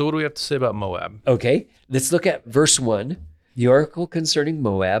 Okay, so what do we have to say about Moab? Okay, let's look at verse 1. The oracle concerning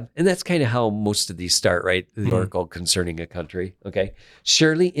Moab, and that's kind of how most of these start, right? The oracle concerning a country. Okay.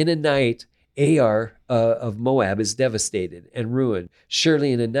 Surely in a night, Ar of Moab is devastated and ruined.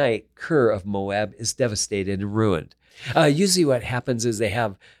 Surely in a night, Ker of Moab is devastated and ruined. Usually what happens is they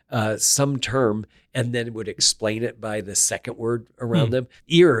have some term and then would explain it by the second word around them.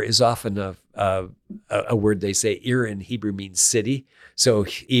 Ir is often a word they say. Ir in Hebrew means city. So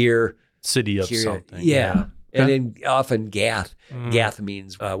Ir. City of something. Yeah. Okay. And then often Gath. Gath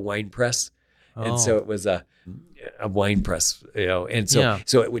means wine press. And so it was a wine press, and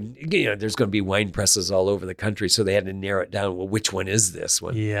so it would, there's going to be wine presses all over the country. So they had to narrow it down. Well, which one is this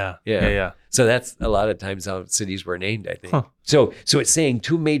one? Yeah. So that's a lot of times how cities were named, I think. Huh. So it's saying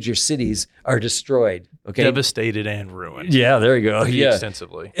two major cities are destroyed. Okay. Devastated and ruined. Yeah, there you go. Pretty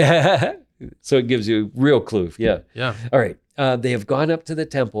extensively. So it gives you a real clue. Yeah. All right. They have gone up to the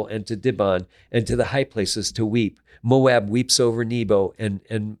temple and to Dibon and to the high places to weep. Moab weeps over Nebo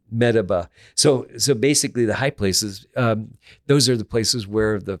and Medeba. So basically the high places, those are the places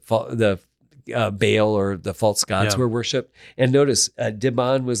where the Baal or the false gods were worshipped. And notice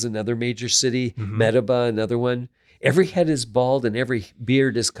Dibon was another major city, Medeba another one. Every head is bald and every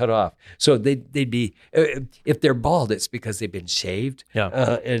beard is cut off. So they'd be, if they're bald, it's because they've been shaved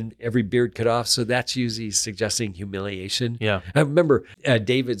and every beard cut off. So that's usually suggesting humiliation. Yeah. I remember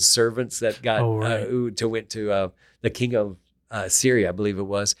David's servants that got went to the king of Assyria, I believe it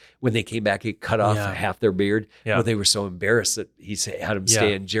was, when they came back, he cut off half their beard. Yeah. Well, they were so embarrassed that he had them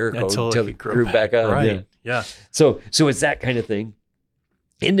stay in Jericho until it grew back up. Right. Yeah. So it's that kind of thing.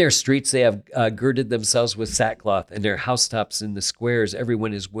 In their streets, they have girded themselves with sackcloth, and their housetops in the squares,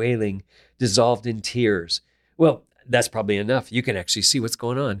 everyone is wailing, dissolved in tears. Well, that's probably enough. You can actually see what's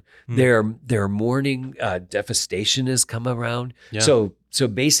going on. They're mourning. Devastation has come around. Yeah. So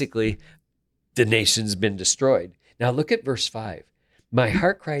basically, the nation's been destroyed. Now look at verse 5. My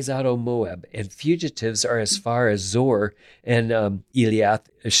heart cries out, O Moab, and fugitives are as far as Zor and Eliath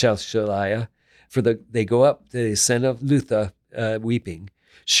Shelshaliah, for they go up the ascent of Lutha, weeping.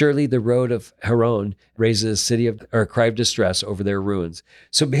 Surely the road of Haron raises a city or a cry of distress over their ruins.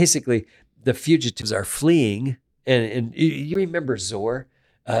 So basically, the fugitives are fleeing. And you remember Zor?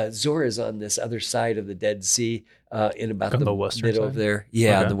 Zor is on this other side of the Dead Sea, in about the western middle side? of there. Yeah,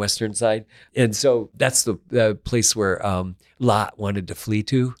 Okay. on the western side. And so that's the place where Lot wanted to flee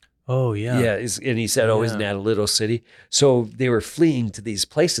to. Oh, yeah. Yeah, and he said, "Oh, isn't that a little city?" So they were fleeing to these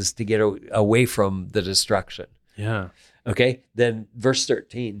places to get away from the destruction. Yeah. Okay, then verse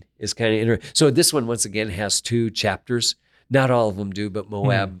 13 is kind of interesting. So this one, once again, has 2 chapters. Not all of them do, but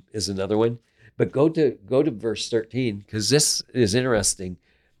Moab is another one. But go to verse 13, because this is interesting.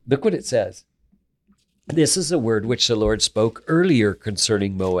 Look what it says. This is a word which the Lord spoke earlier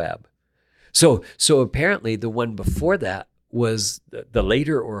concerning Moab. So apparently the one before that was the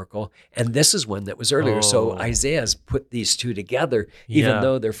later oracle, and this is one that was earlier. So Isaiah's put these 2 together, even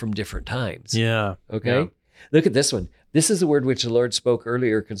though they're from different times. Yeah. Okay? Yeah. Look at this one. This is the word which the Lord spoke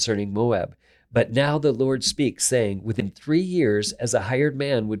earlier concerning Moab. But now the Lord speaks, saying, within 3 years, as a hired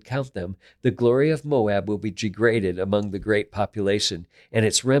man would count them, the glory of Moab will be degraded among the great population, and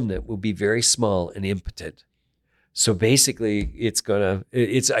its remnant will be very small and impotent. So basically, he's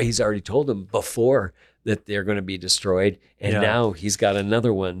already told them before that they're going to be destroyed, and now he's got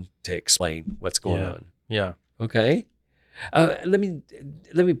another one to explain what's going on. Yeah. Okay? Let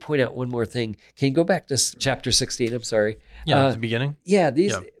me point out one more thing. Can you go back to chapter 16? I'm sorry. Yeah, at the beginning. Yeah,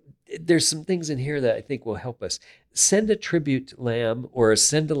 there's some things in here that I think will help us. Send a tribute lamb or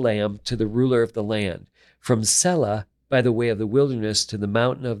send a lamb to the ruler of the land, from Selah by the way of the wilderness to the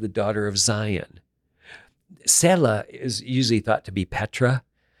mountain of the daughter of Zion. Selah is usually thought to be Petra.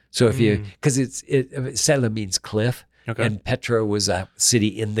 So because Selah means cliff, and Petra was a city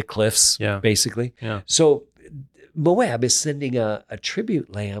in the cliffs, basically. Yeah. So Moab is sending a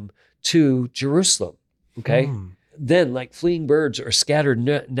tribute lamb to Jerusalem, okay? Then, like fleeing birds or scattered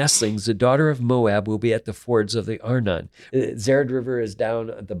nestlings, the daughter of Moab will be at the fords of the Arnon. The Zered River is down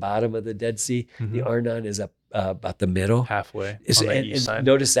at the bottom of the Dead Sea. The Arnon is up about the middle. Halfway on the east side.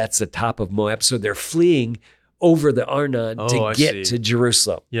 Notice that's the top of Moab. So they're fleeing over the Arnon to get to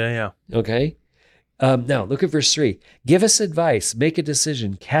Jerusalem. Yeah. Okay? Now, look at verse 3. Give us advice. Make a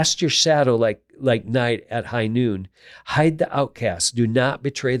decision. Cast your shadow like night at high noon. Hide the outcasts. Do not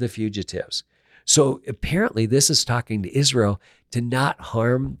betray the fugitives. So apparently this is talking to Israel to not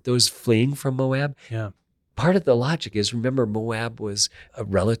harm those fleeing from Moab. Yeah. Part of the logic is, remember, Moab was a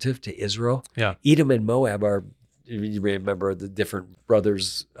relative to Israel. Yeah. Edom and Moab are, you remember, the different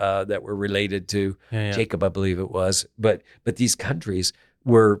brothers that were related to Jacob, I believe it was. But these countries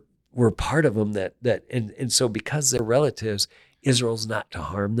were part of them and so because they're relatives, Israel's not to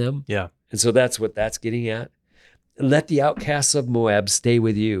harm them. Yeah. And so that's what that's getting at. Let the outcasts of Moab stay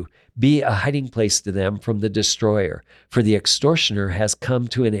with you. Be a hiding place to them from the destroyer. For the extortioner has come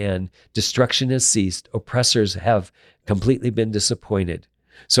to an end. Destruction has ceased. Oppressors have completely been disappointed.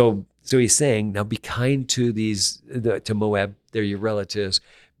 So he's saying, now be kind to to Moab. They're your relatives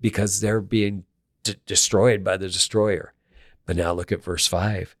because they're being destroyed by the destroyer. But now look at verse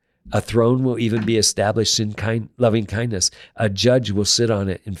 5. A throne will even be established in loving kindness. A judge will sit on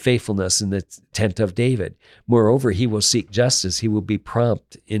it in faithfulness in the tent of David. Moreover, he will seek justice. He will be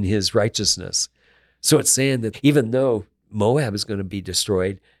prompt in his righteousness. So it's saying that even though Moab is going to be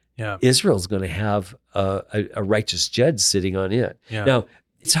destroyed, Israel's going to have a righteous judge sitting on it. Yeah. Now,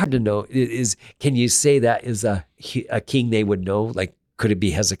 it's hard to know. Can you say that is a king they would know? Like, could it be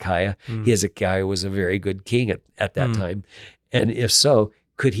Hezekiah? Hezekiah was a very good king at that time. And if so,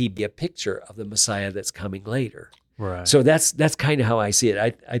 could he be a picture of the Messiah that's coming later? Right. So that's kind of how I see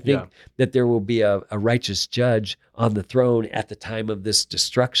it. I think that there will be a righteous judge on the throne at the time of this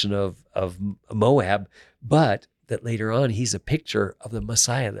destruction of Moab, but that later on he's a picture of the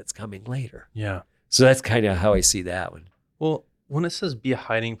Messiah that's coming later. Yeah. So that's kind of how I see that one. Well, when it says be a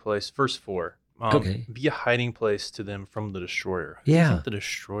hiding place, verse 4, be a hiding place to them from the destroyer. Who do you think the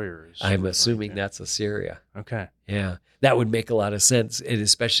destroyer is? I'm assuming that's Assyria. Okay. Yeah. That would make a lot of sense. And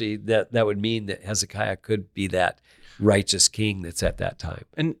especially that would mean that Hezekiah could be that righteous king that's at that time.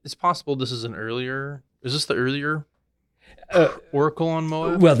 And it's possible this is is this the earlier oracle on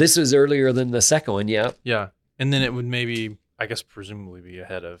Moab? Well, this is earlier than the second one, yeah. Yeah. And then it would maybe, I guess, presumably be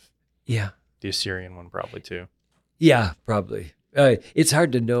ahead of the Assyrian one probably too. Yeah, probably. It's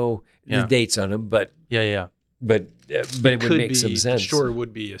hard to know the dates on them, but but it would make some sense. Sure, it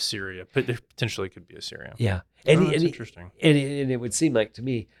would be Assyria, but there potentially could be Assyria. Yeah, and interesting. And it would seem like to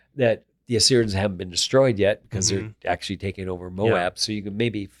me that the Assyrians haven't been destroyed yet because they're actually taking over Moab. So you can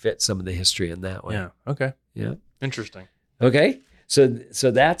maybe fit some of the history in that way. Yeah. Okay. Yeah. Interesting. Okay. So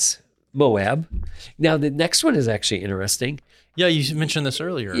that's Moab. Now the next one is actually interesting. Yeah, you mentioned this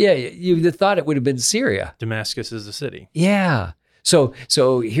earlier. Yeah, you thought it would have been Syria. Damascus is the city. Yeah. So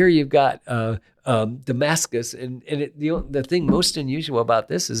here you've got Damascus, and the thing most unusual about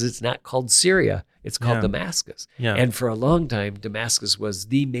this is it's not called Syria; it's called Damascus. Yeah. And for a long time, Damascus was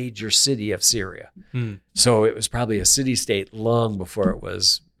the major city of Syria. So it was probably a city-state long before it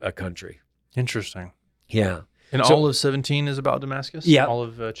was a country. Interesting. Yeah. And all of 17 is about Damascus? Yeah. All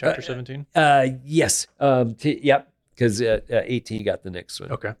of chapter 17? Yes. Yep. Because 18 you got the next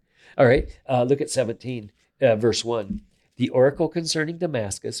one. Okay. All right. Look at 17, verse 1. The oracle concerning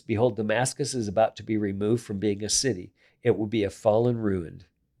Damascus, behold, Damascus is about to be removed from being a city. It will be a fallen ruin.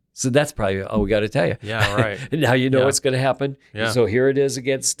 So that's probably all we got to tell you. Yeah, right. Now you know what's going to happen. Yeah. So here it is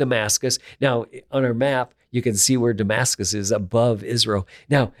against Damascus. Now, on our map, you can see where Damascus is above Israel.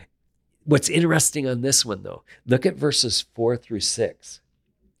 Now, what's interesting on this one, though, look at verses 4 through 6.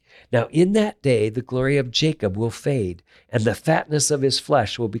 Now, in that day, the glory of Jacob will fade, and the fatness of his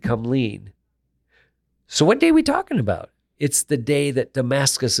flesh will become lean. So what day are we talking about? It's the day that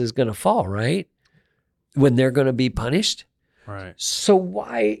Damascus is going to fall, right? When they're going to be punished. Right. So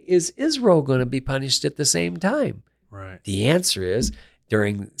why is Israel going to be punished at the same time? Right. The answer is,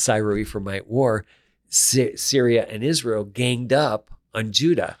 during Syro-Ephraimite War, Syria and Israel ganged up on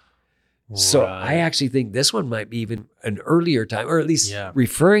Judah. So I actually think this one might be even an earlier time, or at least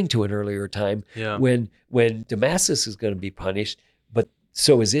referring to an earlier time when Damascus is going to be punished, but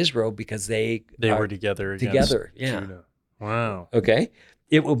so is Israel because they were together against Judah. Wow. Okay.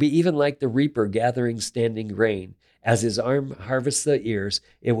 It will be even like the reaper gathering standing grain. As his arm harvests the ears,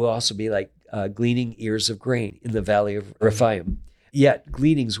 it will also be like gleaning ears of grain in the valley of Rephaim. Yet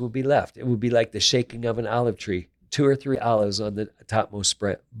gleanings will be left. It will be like the shaking of an olive tree. 2 or 3 olives on the topmost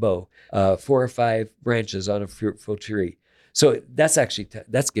bough, 4 or 5 branches on a fruitful tree. So that's actually,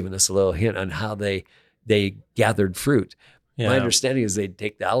 that's given us a little hint on how they gathered fruit. Yeah. My understanding is they'd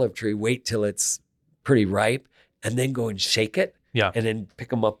take the olive tree, wait till it's pretty ripe, and then go and shake it, and then pick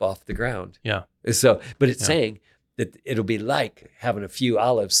them up off the ground. Yeah. So, but it's saying that it'll be like having a few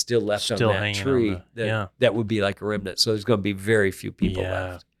olives still left on that tree. That would be like a remnant. So there's going to be very few people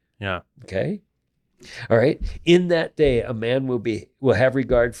left. Yeah. Okay. All right. In that day, a man will have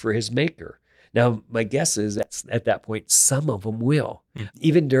regard for his maker. Now, my guess is that at that point, some of them will.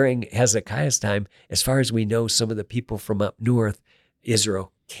 Even during Hezekiah's time, as far as we know, some of the people from up north,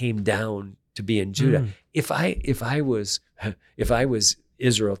 Israel, came down to be in Judah. If I was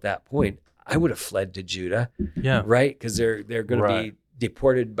Israel at that point, I would have fled to Judah. Yeah. Right? Because they're going to be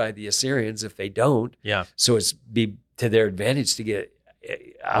deported by the Assyrians if they don't. Yeah. So it's be to their advantage to get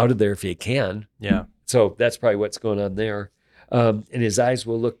out of there if you can. Yeah. So that's probably what's going on there. And his eyes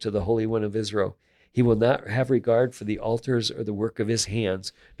will look to the Holy One of Israel. He will not have regard for the altars or the work of his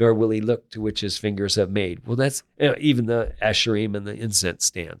hands, nor will he look to which his fingers have made. Well, that's even the Asherim and the incense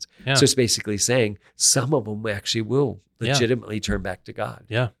stands. Yeah. So it's basically saying some of them actually will legitimately turn back to God.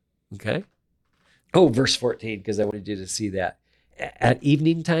 Yeah. Okay. Oh, verse 14, because I wanted you to see that. At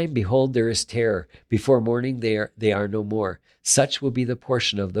evening time, behold, there is terror. Before morning, they are no more. Such will be the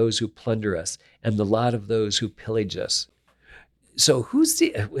portion of those who plunder us, and the lot of those who pillage us. So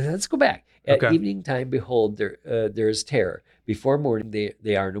let's go back. At evening time, behold, there is terror. Before morning,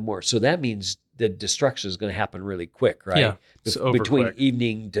 they are no more. So that means the destruction is going to happen really quick, right? Yeah, between quick.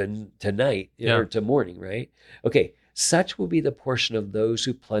 Evening to night, or to morning, right? Okay, such will be the portion of those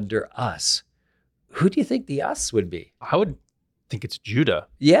who plunder us. Who do you think the us would be? I would think it's Judah.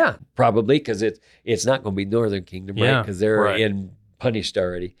 Yeah, probably, because it's not going to be Northern Kingdom, right? Because they're punished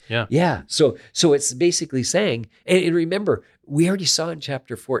already. Yeah. Yeah. So it's basically saying, and remember, we already saw in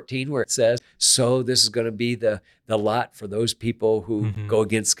chapter 14 where it says, so this is going to be the lot for those people who go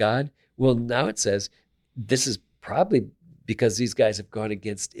against God. Well, now it says, this is probably because these guys have gone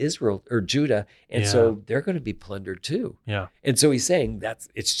against Israel or Judah, and so they're going to be plundered too. Yeah. And so he's saying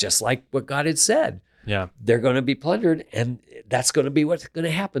it's just like what God had said. Yeah. They're going to be plundered, and that's going to be what's going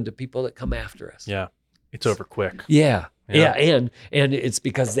to happen to people that come after us. Yeah. it's over quick. Yeah. And it's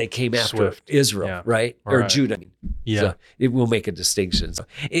because they came after Israel, right? Or Judah. So it will make a distinction. So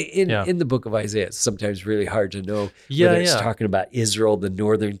in the book of Isaiah, it's sometimes really hard to know whether it's talking about Israel, the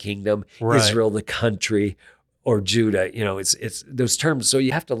northern kingdom, Israel, the country, or Judah. It's those terms. So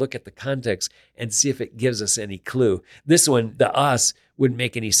you have to look at the context and see if it gives us any clue. This one, the us, wouldn't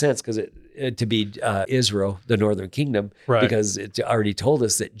make any sense because it to be Israel, the northern kingdom, because it already told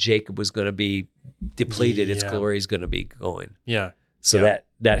us that Jacob was going to be depleted. Its glory is going to be going. Yeah. So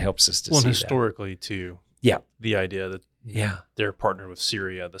that helps us to see historically too. Yeah. The idea that they're partnered with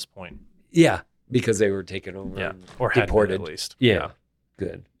Syria at this point. Yeah, because they were taken over and or deported. At least. Yeah.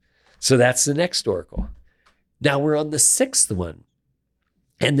 Good. So that's the next oracle. Now we're on the sixth one.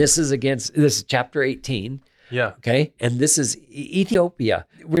 And this is chapter 18. Yeah. Okay. And this is Ethiopia.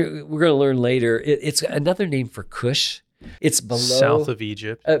 We're going to learn later. It's another name for Cush. It's below south of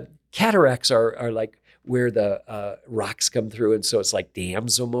Egypt. Cataracts are like where the rocks come through, and so it's like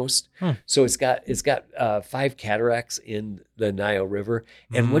dams almost. So it's got 5 cataracts in the Nile River,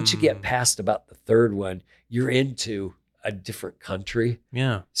 and once you get past about the third one, you're into a different country.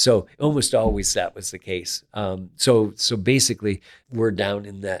 Yeah. So almost always that was the case. So basically, we're down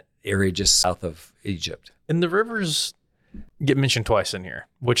in that area just south of Egypt. And the rivers get mentioned twice in here,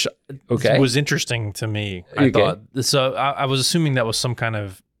 which was interesting to me. I thought so. I was assuming that was some kind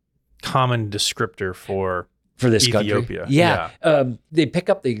of common descriptor for this Ethiopia. Country. Yeah. They pick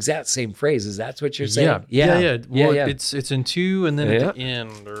up the exact same phrases. That's what you're saying. Yeah. Well, it's in 2, and then at the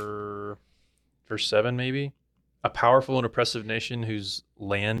end, or verse 7 maybe. A powerful and oppressive nation whose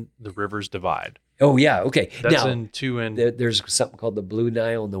land the rivers divide. Oh yeah, okay. That's in 2 and there's something called the Blue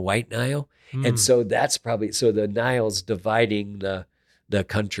Nile and the White Nile, and so that's probably the Nile's dividing the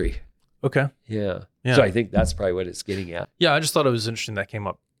country. Okay. Yeah. So I think that's probably what it's getting at. Yeah, I just thought it was interesting that came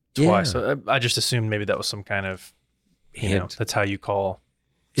up twice. I just assumed maybe that was some kind of that's how you call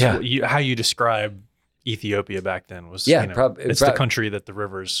how you describe Ethiopia back then was it's the country that the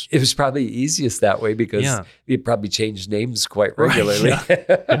rivers. It was probably easiest that way because it probably changed names quite regularly,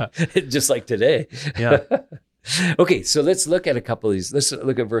 just like today. Yeah. Okay, so let's look at a couple of these. Let's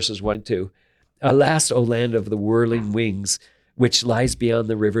look at verses 1 and 2. Alas, O land of the whirling wings, which lies beyond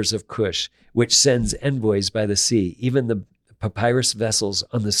the rivers of Cush, which sends envoys by the sea, even the papyrus vessels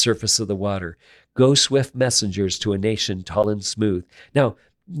on the surface of the water. Go swift messengers to a nation tall and smooth. Now,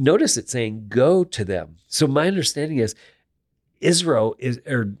 notice it saying, go to them. So my understanding is Israel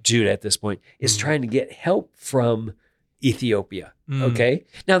or Judah at this point is trying to get help from Ethiopia. Okay.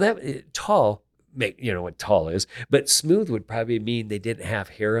 Now that tall, you know what tall is, but smooth would probably mean they didn't have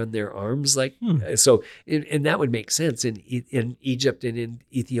hair on their arms. So, and that would make sense in Egypt and in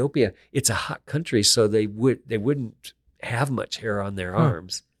Ethiopia. It's a hot country. So they wouldn't have much hair on their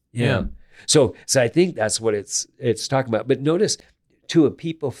arms. Yeah. So I think that's what it's talking about. But notice, to a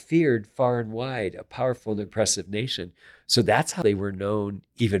people feared far and wide, a powerful and oppressive nation. So that's how they were known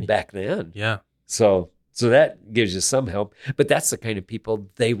even back then. Yeah. So that gives you some help. But that's the kind of people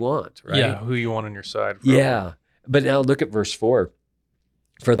they want, right? Yeah, who you want on your side. Yeah. But now look at verse 4.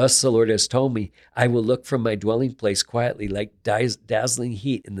 For thus the Lord has told me, I will look from my dwelling place quietly like dazzling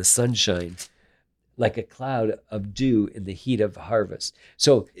heat in the sunshine, like a cloud of dew in the heat of harvest.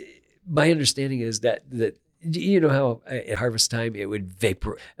 So my understanding is that you know how at harvest time it would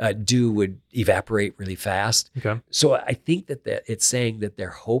dew would evaporate really fast. Okay. So I think that it's saying that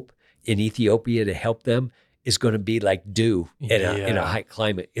their hope in Ethiopia to help them is going to be like dew in a high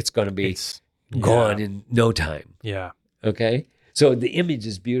climate. It's going to be gone in no time. Yeah. Okay. So the image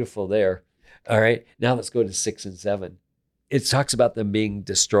is beautiful there. All right. Now let's go to 6 and 7. It talks about them being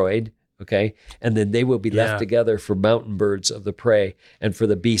destroyed. Okay. And then they will be left together for mountain birds of the prey and for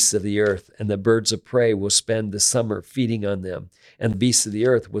the beasts of the earth. And the birds of prey will spend the summer feeding on them. And the beasts of the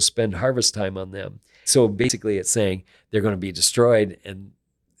earth will spend harvest time on them. So basically it's saying they're going to be destroyed. And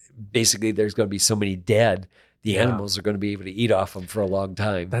basically there's going to be so many dead. The animals are going to be able to eat off them for a long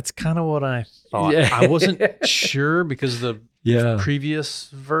time. That's kind of what I thought. Yeah. I wasn't sure because the previous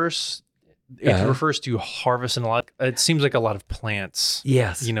verse, it refers to harvest and a lot. It seems like a lot of plants.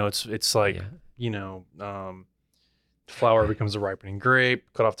 Yes. You know, it's like, flower becomes a ripening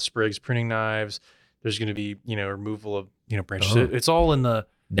grape, cut off the sprigs, pruning knives. There's going to be, removal of, branches. Oh. It's all in the.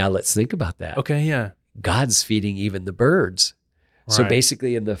 Now let's think about that. Okay. Yeah. God's feeding even the birds. Right. So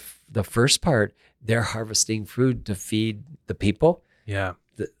basically in the first part, they're harvesting food to feed the people. Yeah.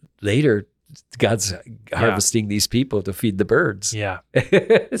 Later, God's harvesting these people to feed the birds. Yeah.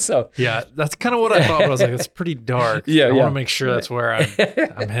 So that's kind of what I thought. But I was like, it's pretty dark. I want to make sure that's where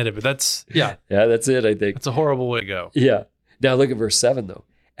I'm headed. But that's that's it. I think it's a horrible way to go. Yeah. Now look at verse 7 though.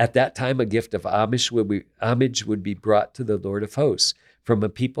 At that time, a gift of homage would be brought to the Lord of hosts from a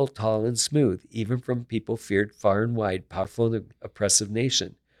people tall and smooth, even from people feared far and wide, powerful and oppressive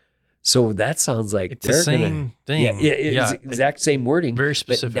nation. So that sounds like it's the same thing. It's exact same wording. Very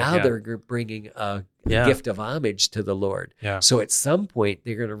specific. But now they're bringing a gift of homage to the Lord. Yeah. So at some point,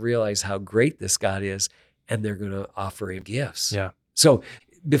 they're going to realize how great this God is, and they're going to offer him gifts. Yeah. So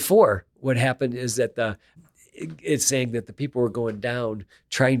before, what happened is that it's saying that the people were going down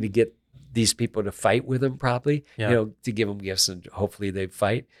trying to get these people to fight with them probably, to give them gifts and hopefully they'd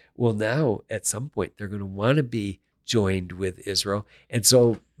fight. Well, now at some point, they're going to want to be joined with Israel. And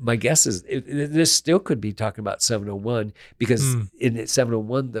so my guess is this still could be talking about 701 because in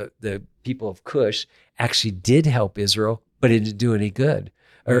 701, the people of Cush actually did help Israel, but it didn't do any good.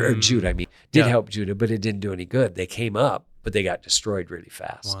 Or Judah, did help Judah, but it didn't do any good. They came up, but they got destroyed really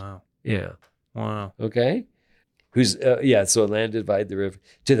fast. Wow. Yeah. Wow. Okay. So land divide the river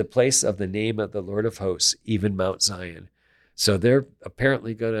to the place of the name of the Lord of hosts, even Mount Zion. So they're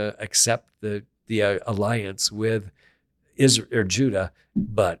apparently going to accept the alliance with Israel or Judah,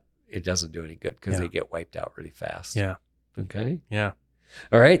 but it doesn't do any good because they get wiped out really fast. Yeah. Okay. Yeah.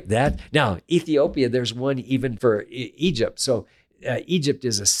 All right. Now Ethiopia, there's one even for Egypt. So Egypt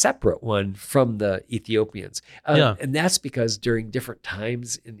is a separate one from the Ethiopians. And that's because during different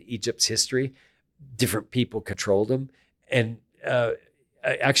times in Egypt's history, different people controlled them. And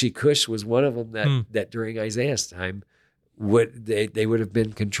actually Cush was one of them that during Isaiah's time they would have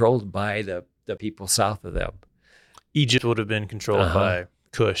been controlled by the people south of them. Egypt would have been controlled by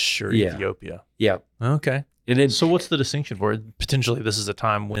Cush or Ethiopia. Yeah. Okay. And then, so what's the distinction for it? Potentially this is a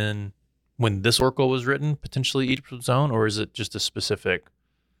time when this oracle was written, potentially Egypt was own, or is it just a specific?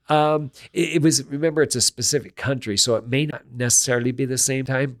 It was, remember, it's a specific country, so it may not necessarily be the same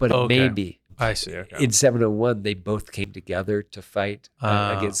time, but it may be. I see. Okay. In 701, they both came together to fight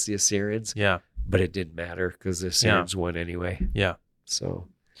against the Assyrians. Yeah. But it didn't matter because the Assyrians won anyway. Yeah. So.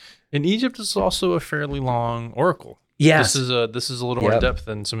 And Egypt is also a fairly long oracle. Yes. This is a little more depth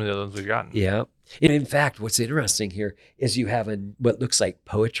than some of the other ones we've gotten. Yeah. And in fact, what's interesting here is you have what looks like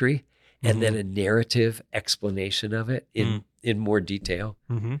poetry and then a narrative explanation of it in more detail.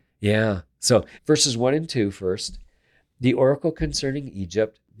 Mm-hmm. Yeah. So verses 1 and 2 first. The oracle concerning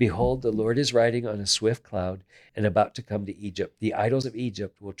Egypt. Behold, the Lord is riding on a swift cloud and about to come to Egypt. The idols of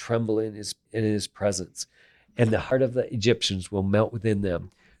Egypt will tremble in his presence, and the heart of the Egyptians will melt within them.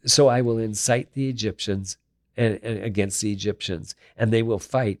 So I will incite the Egyptians and against the Egyptians, and they will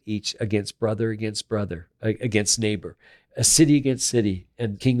fight each against brother, against neighbor, a city against city,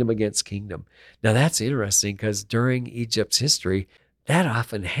 and kingdom against kingdom. Now that's interesting because during Egypt's history, that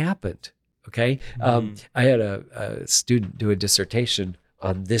often happened. Okay, I had a student do a dissertation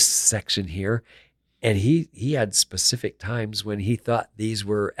on this section here, and he had specific times when he thought these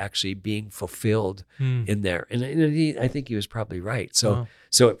were actually being fulfilled in there, and I think he was probably right. So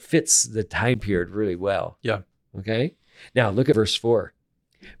it fits the time period really well. Yeah. Okay. Now look at verse 4.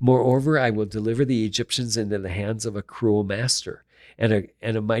 Moreover, I will deliver the Egyptians into the hands of a cruel master, and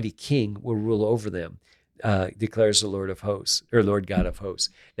a mighty king will rule over them, declares the Lord of hosts, or Lord God of hosts.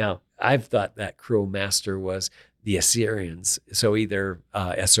 Now, I've thought that cruel master was the Assyrians. So either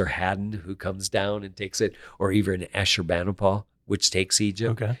Esarhaddon, who comes down and takes it, or even Ashurbanipal, which takes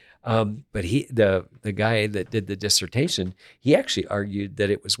Egypt. Okay. But the guy that did the dissertation, he actually argued that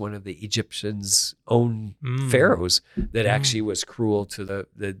it was one of the Egyptians' own pharaohs that actually was cruel to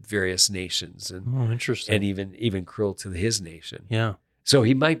the various nations, and interesting, and even cruel to his nation. Yeah. So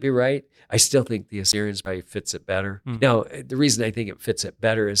he might be right. I still think the Assyrians probably fits it better. Now, the reason I think it fits it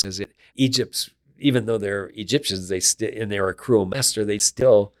better is because Egypt's, even though they're Egyptians, and they're a cruel master, they'd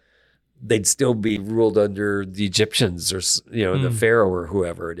still be ruled under the Egyptians or the Pharaoh or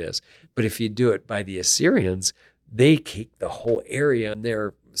whoever it is. But if you do it by the Assyrians, they keep the whole area and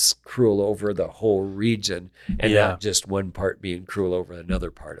they're cruel over the whole region, and not just one part being cruel over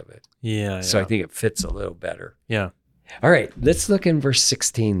another part of it. Yeah. So I think it fits a little better. Yeah. All right, let's look in verse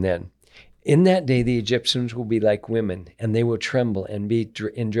 16 then. In that day, the Egyptians will be like women, and they will tremble and be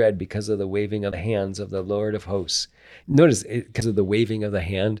in dread because of the waving of the hands of the Lord of hosts. Notice, because of the waving of the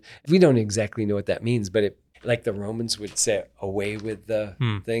hand, we don't exactly know what that means, but like the Romans would say, away with the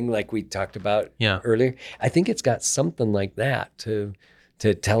thing, like we talked about earlier. I think it's got something like that to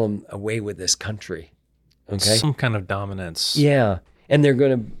tell them away with this country. Okay, some kind of dominance. Yeah. And they're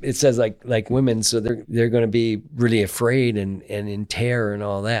going to, it says like women, so they're going to be really afraid and in terror and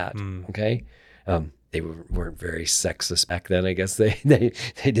all that. Okay. They weren't very sexist back then. I guess they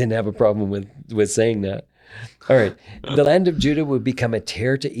didn't have a problem with saying that. All right. The land of Judah will become a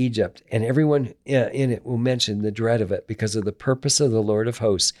terror to Egypt, and everyone in it will mention the dread of it because of the purpose of the Lord of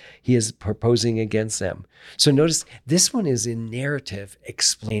hosts he is proposing against them. So notice this one is in narrative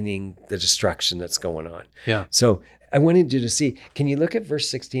explaining the destruction that's going on. Yeah. So I wanted you to see, can you look at verse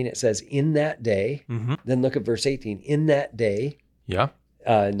 16? It says, in that day, then look at verse 18, in that day. Yeah.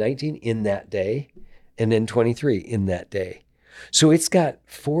 19, in that day. And then 23, in that day. So it's got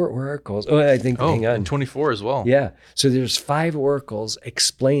 4 oracles. Oh, I think, hang on. And 24 as well. Yeah. So there's 5 oracles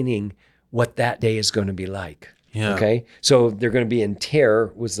explaining what that day is going to be like. Yeah. Okay. So they're going to be in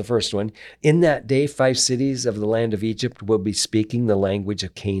terror was the first one. In that day, 5 cities of the land of Egypt will be speaking the language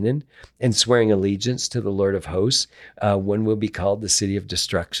of Canaan and swearing allegiance to the Lord of hosts. One will be called the city of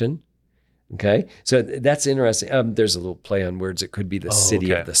destruction. Okay. So that's interesting. There's a little play on words. It could be the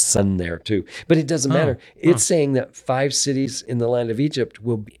city of the sun there too, but it doesn't matter. It's saying that 5 cities in the land of Egypt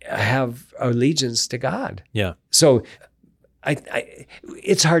will have allegiance to God. Yeah. So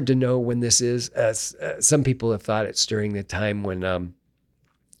it's hard to know when this is. Some people have thought it's during the time when,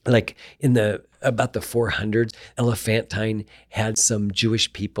 like in about the 400s, Elephantine had some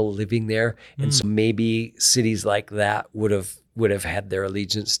Jewish people living there, and so maybe cities like that would have had their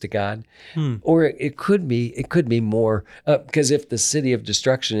allegiance to God, or it could be more because if the city of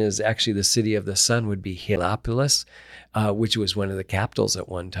destruction is actually the city of the sun, would be Heliopolis, which was one of the capitals at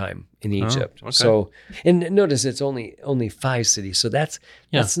one time in Egypt. Okay. So, and notice it's only 5 cities, so that's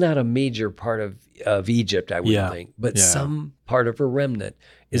not a major part of Egypt, I would think, but some part of a remnant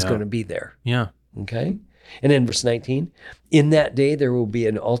is going to be there. Yeah. Okay. And then verse 19, in that day there will be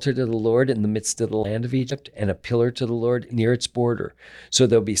an altar to the Lord in the midst of the land of Egypt and a pillar to the Lord near its border. So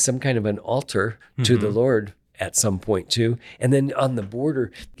there'll be some kind of an altar to the Lord at some point too. And then on the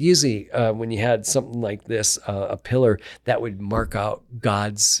border, usually when you had something like this, a pillar, that would mark out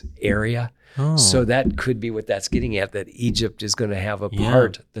God's area. Oh. So that could be what that's getting at, that Egypt is going to have a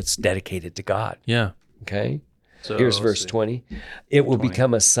part that's dedicated to God. Yeah. Okay. So here's verse 20. It will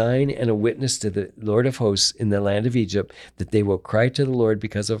become a sign and a witness to the Lord of hosts in the land of Egypt that they will cry to the Lord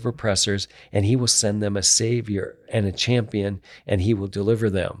because of oppressors, and he will send them a savior and a champion, and he will deliver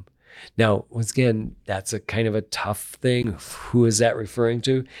them. Now, once again, that's a kind of a tough thing. Who is that referring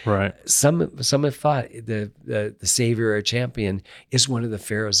to? Right. Some have thought the savior or champion is one of the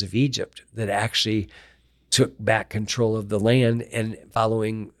pharaohs of Egypt that actually took back control of the land, and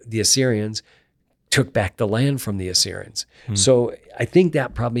following the Assyrians, took back the land from the Assyrians. So I think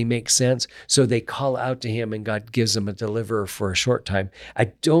that probably makes sense. So they call out to him and God gives them a deliverer for a short time. I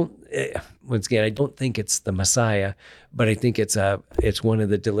don't think it's the Messiah, but I think it's one of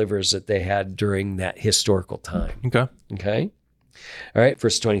the deliverers that they had during that historical time. Okay. All right.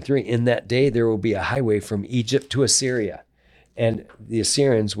 Verse 23, in that day, there will be a highway from Egypt to Assyria, and the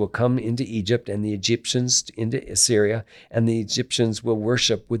Assyrians will come into Egypt and the Egyptians into Assyria, and the Egyptians will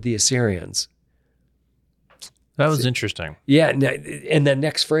worship with the Assyrians. That was interesting. Yeah, and the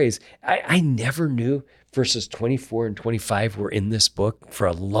next phrase, I never knew verses 24 and 25 were in this book for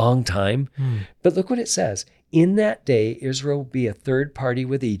a long time. But look what it says. In that day, Israel will be a third party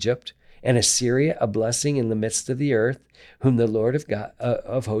with Egypt, and Assyria a blessing in the midst of the earth, whom the Lord of God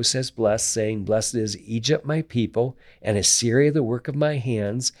of hosts has blessed, saying, blessed is Egypt, my people, and Assyria, the work of my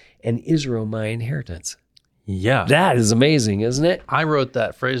hands, and Israel, my inheritance. Yeah. That is amazing, isn't it? I wrote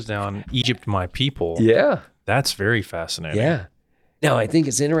that phrase down, Egypt, my people. Yeah. That's very fascinating. Yeah. Now, I think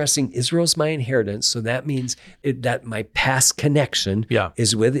it's interesting. Israel's my inheritance. So that means that my past connection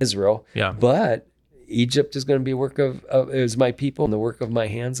is with Israel. Yeah. But Egypt is going to be a work is my people, and the work of my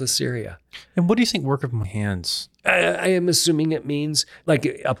hands, Assyria. And what do you think work of my hands? I am assuming it means like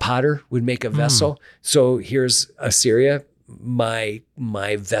a potter would make a vessel. So here's Assyria, my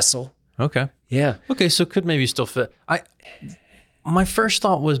vessel. Okay. Yeah. Okay. So it could maybe still fit. My first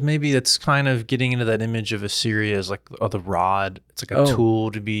thought was maybe that's kind of getting into that image of Assyria as like the rod. It's like a tool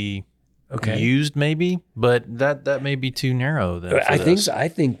to be used, maybe, but that may be too narrow. Then I think so. I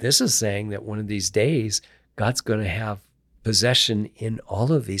think this is saying that one of these days God's going to have possession in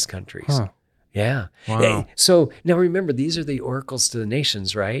all of these countries. Huh. Yeah. Wow. So now remember, these are the oracles to the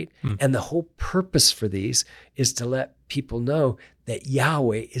nations, right? And the whole purpose for these is to let people know that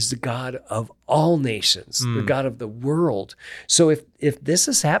Yahweh is the God of all nations, the God of the world. So if this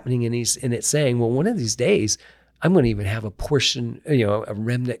is happening and it's saying, well, one of these days, I'm going to even have a portion, a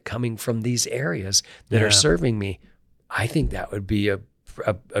remnant coming from these areas that are serving me, I think that would be a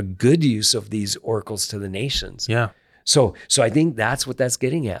good use of these oracles to the nations. Yeah. So I think that's what that's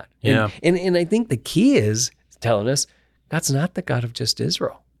getting at. And I think the key is telling us God's not the God of just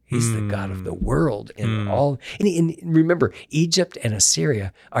Israel. He's the God of the world and all. And remember, Egypt and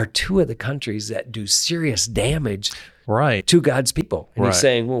Assyria are two of the countries that do serious damage to God's people. And he's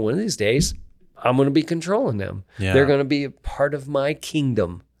saying, well, one of these days, I'm going to be controlling them. Yeah. They're going to be a part of my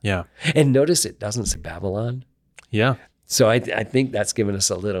kingdom. Yeah. And notice it doesn't say Babylon. Yeah. So I think that's given us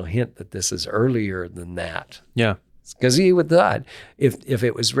a little hint that this is earlier than that. Yeah. Because you would thought if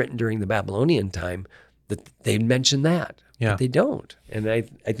it was written during the Babylonian time, that they'd mention that. Yeah. But they don't. And I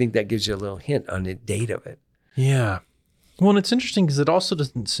think that gives you a little hint on the date of it. Yeah. Well, and it's interesting because it also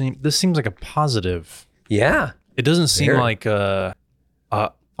doesn't seem, this seems like a positive. Yeah. It doesn't seem like I'll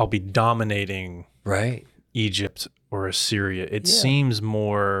be dominating Egypt or Assyria. It seems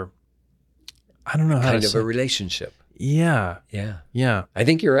more, I don't know how kind of a relationship. Yeah. Yeah. Yeah. I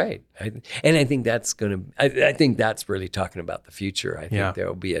think you're right. And I think that's I think that's really talking about the future. I think there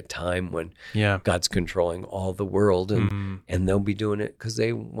will be a time when God's controlling all the world and they'll be doing it because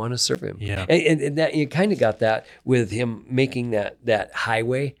they want to serve him. Yeah. And that you kind of got that with him making that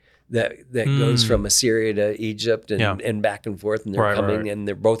highway that goes from Assyria to Egypt and back and forth, and they're coming and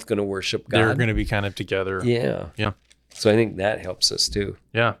they're both going to worship God. They're going to be kind of together. Yeah. Yeah. So I think that helps us too.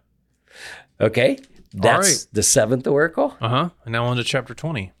 Yeah. Okay. That's the seventh oracle. And now on to chapter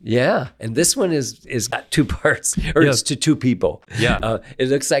 20. Yeah. And this one is got two parts, or it's to two people. Yeah. It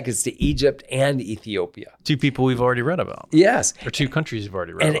looks like it's to Egypt and Ethiopia. Two people we've already read about. Yes. Or two countries we've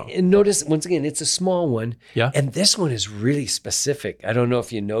already read about. And notice, once again, it's a small one. Yeah. And this one is really specific. I don't know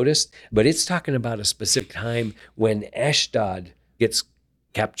if you noticed, but it's talking about a specific time when Ashdod gets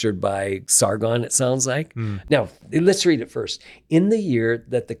captured by Sargon, it sounds like. Now, let's read it first. In the year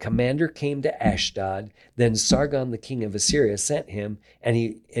that the commander came to Ashdod, then Sargon, the king of Assyria, sent him, and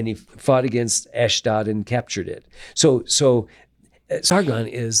he fought against Ashdod and captured it. So Sargon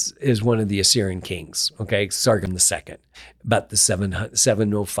is one of the Assyrian kings, okay? Sargon II. About the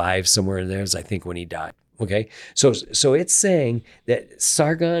 705, somewhere in there is, I think, when he died. Okay, so it's saying that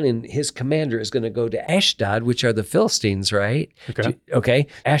Sargon and his commander is going to go to Ashdod, which are the Philistines, right? Okay.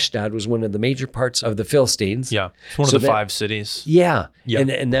 Ashdod was one of the major parts of the Philistines. Yeah, it's one of the 5 cities. Yeah,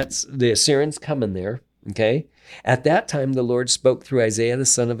 and that's the Assyrians coming there. Okay. At that time, the Lord spoke through Isaiah the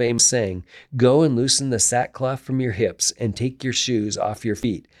son of Amos, saying, "Go and loosen the sackcloth from your hips, and take your shoes off your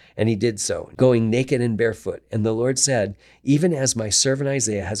feet." And he did so, going naked and barefoot. And the Lord said, "Even as my servant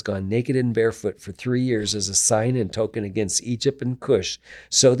Isaiah has gone naked and barefoot for 3 years as a sign and token against Egypt and Cush,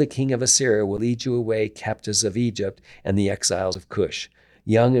 so the king of Assyria will lead you away, captives of Egypt and the exiles of Cush,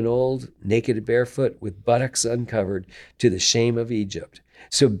 young and old, naked and barefoot, with buttocks uncovered, to the shame of Egypt."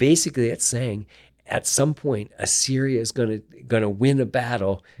 So basically it's saying, at some point, Assyria is going to win a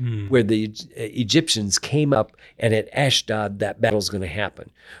battle where the Egyptians came up, and at Ashdod, that battle is going to happen.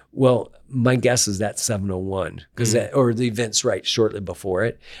 Well, my guess is that's 701, or the event's right shortly before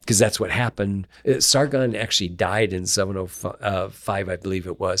it, because that's what happened. Sargon actually died in 705, I believe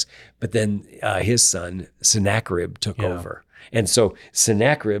it was, but then his son, Sennacherib, took over. And so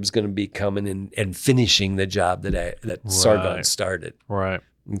Sennacherib's going to be coming and finishing the job that Sargon started. Right.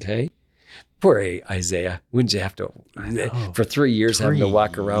 Okay. Poor Isaiah. Wouldn't you have to, for 3 years, having to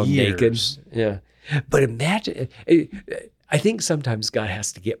walk around naked? Yeah. But imagine, I think sometimes God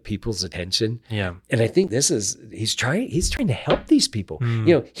has to get people's attention. Yeah. And I think he's trying to help these people.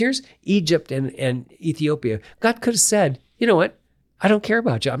 Here's Egypt and Ethiopia. God could have said, you know what? I don't care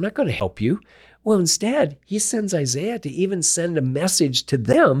about you. I'm not going to help you. Well, instead, he sends Isaiah to even send a message to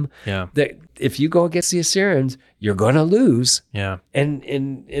them that if you go against the Assyrians, you're going to lose. Yeah. And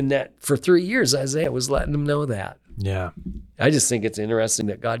in that, for 3 years, Isaiah was letting them know that. Yeah. I just think it's interesting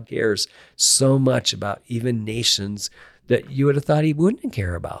that God cares so much about even nations that you would have thought he wouldn't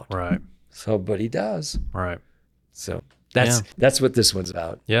care about. Right. So, but he does. Right. So that's what this one's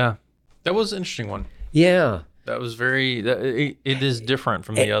about. Yeah. That was an interesting one. Yeah. That was it is different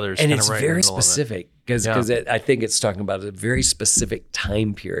from the others. And it's very specific because I think it's talking about a very specific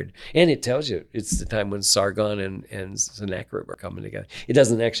time period. And it tells you it's the time when Sargon and Sennacherib are coming together. It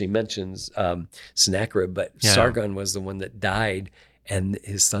doesn't actually mention Sennacherib, but Sargon was the one that died and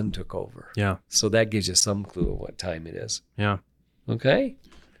his son took over. Yeah. So that gives you some clue of what time it is. Yeah. Okay.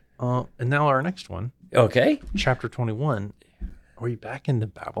 And now our next one. Okay. Chapter 21. Are we back into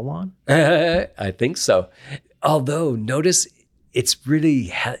Babylon? I think so. Although, notice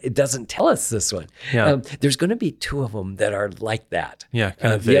it doesn't tell us this one. Yeah. There's going to be 2 of them that are like that. Yeah.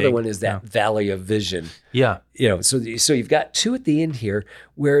 Kind of the other one is that Valley of Vision. Yeah. So you've got 2 at the end here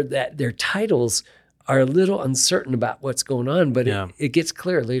where that their titles are a little uncertain about what's going on, but it gets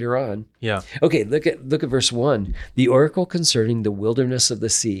clear later on. Yeah. Okay, look at verse 1. The oracle concerning the wilderness of the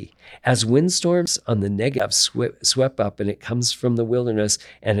sea. As windstorms on the Negev swept up, and it comes from the wilderness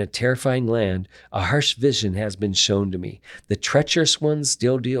and a terrifying land, a harsh vision has been shown to me. The treacherous one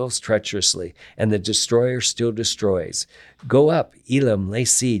still deals treacherously, and the destroyer still destroys. Go up, Elam, lay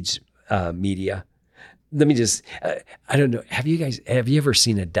siege, Media. Let me just, I don't know, have you ever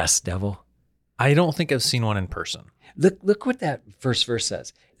seen a dust devil? I don't think I've seen one in person. Look what that first verse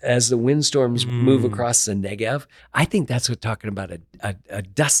says. As the windstorms move across the Negev, I think that's what talking about a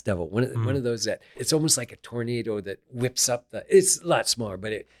dust devil. One of those that it's almost like a tornado that whips up it's a lot smaller,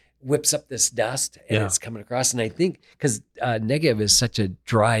 but it whips up this dust and it's coming across. And I think because Negev is such a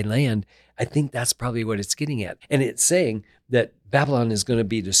dry land, I think that's probably what it's getting at. And it's saying that Babylon is going to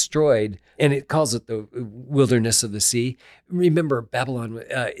be destroyed, and it calls it the wilderness of the sea. Remember, Babylon,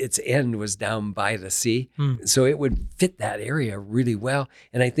 its end was down by the sea, so it would fit that area really well.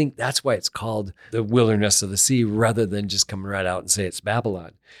 And I think that's why it's called the wilderness of the sea, rather than just coming right out and say it's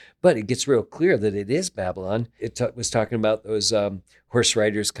Babylon. But it gets real clear that it is Babylon. It was talking about those horse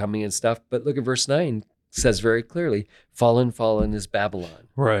riders coming and stuff. But look at verse 9. Says very clearly, fallen is Babylon.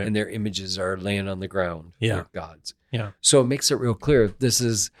 Right. And their images are laying on the ground. Yeah. Gods. Yeah. So it makes it real clear this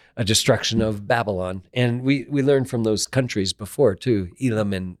is a destruction of Babylon. And we learned from those countries before too,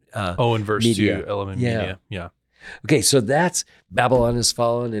 Elam and in verse Media. 2, Elam and Media. Yeah. Okay, so that's Babylon has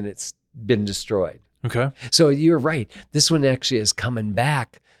fallen and it's been destroyed. Okay. So you're right. This one actually is coming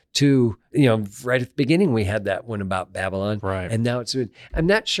back to, right at the beginning, we had that one about Babylon. Right. And now I'm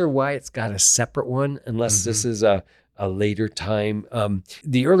not sure why it's got a separate one, unless this is a later time.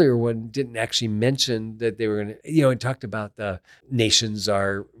 The earlier one didn't actually mention that they were going to, it talked about the nations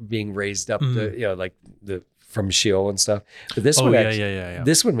are being raised up, from Sheol and stuff. But this one,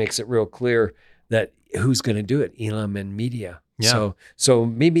 this one makes it real clear that who's going to do it, Elam and Media. Yeah. So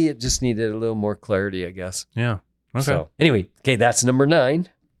maybe it just needed a little more clarity, I guess. Yeah. Okay. So anyway, that's number 9.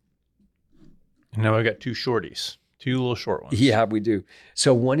 And now I've got 2 shorties, 2 little short ones. Yeah, we do.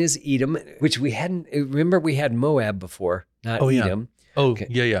 So one is Edom, which we hadn't, remember we had Moab before, not Edom. Oh, okay.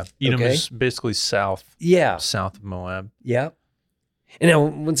 Yeah. Edom is basically south of Moab. Yeah. And now,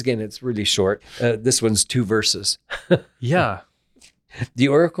 once again, it's really short. This one's 2 verses. Yeah. The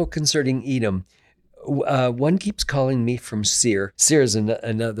oracle concerning Edom. One keeps calling me from Seir. Seir is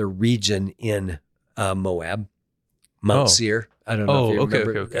another region in Moab. Mount Seir. I don't know if you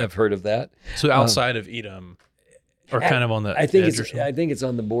remember. Okay. I've heard of that. So outside of Edom, or kind of on the I think it's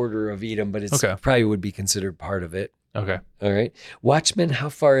on the border of Edom, but it's probably would be considered part of it. Okay. All right. Watchman, how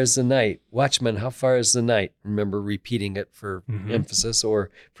far is the night? Watchman, how far is the night? Remember repeating it for emphasis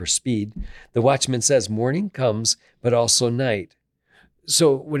or for speed. The watchman says, morning comes, but also night.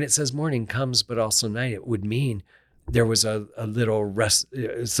 So when it says morning comes, but also night, it would mean there was a little rest,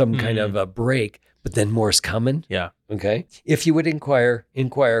 some kind of a break, but then more's coming. Yeah. Okay. If you would inquire,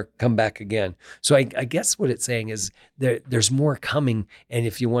 come back again. So I guess what it's saying is there's more coming. And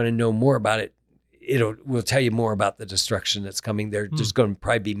if you want to know more about it, we'll tell you more about the destruction that's coming. There's just going to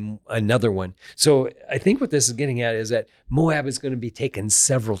probably be another one. So I think what this is getting at is that Moab is going to be taken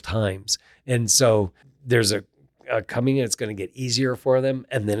several times. And so there's a coming, and it's going to get easier for them.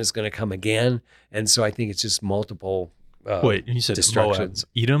 And then it's going to come again. And so I think it's just multiple Wait, you said destructions.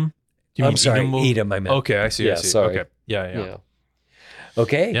 Moab. Edom? I'm sorry, Edom, I meant. Okay, I see. Sorry. Okay. Yeah.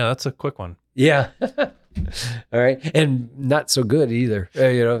 Okay. Yeah, that's a quick one. Yeah. All right. And not so good either,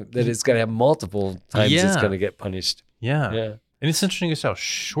 that it's going to have multiple times it's going to get punished. Yeah. And it's interesting just how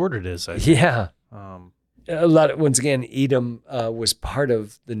short it is. Yeah. A lot once again, Edom was part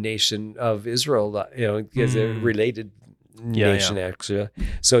of the nation of Israel, because they're related nation, actually.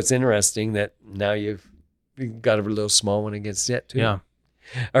 So it's interesting that now you've got a little small one against it too. Yeah.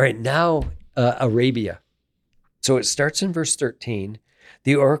 All right, now Arabia. So it starts in verse 13.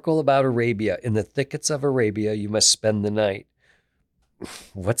 The oracle about Arabia. In the thickets of Arabia, you must spend the night.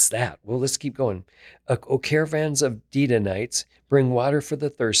 What's that? Well, let's keep going. O caravans of Dedanites, bring water for the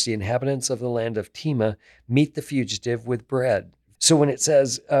thirsty. Inhabitants of the land of Tema, meet the fugitive with bread. So when it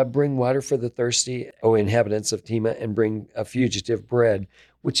says, bring water for the thirsty, O inhabitants of Tema, and bring a fugitive bread,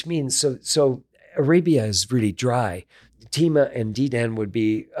 which means, so Arabia is really dry. Tema and Dedan would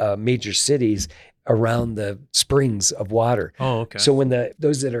be major cities around the springs of water. Oh, okay. So when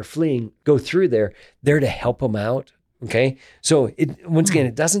those that are fleeing go through there, they're to help them out. Okay. So once again,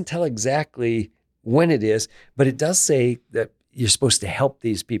 it doesn't tell exactly when it is, but it does say that you're supposed to help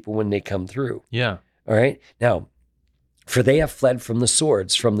these people when they come through. Yeah. All right. Now, For they have fled from the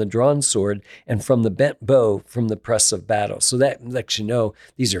swords, from the drawn sword, and from the bent bow, from the press of battle. So that lets you know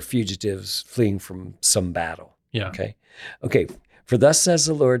these are fugitives fleeing from some battle. Yeah. Okay. For thus says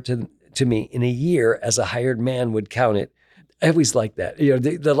the Lord to me, in a year, as a hired man would count it. I always like that.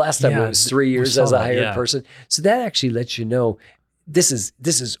 The last time it was 3 years as a hired person. So that actually lets you know this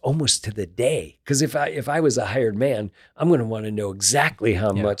is almost to the day. Because if I was a hired man, I'm going to want to know exactly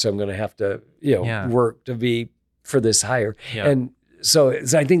how much I'm going to have to work to be for this hire. Yeah. And so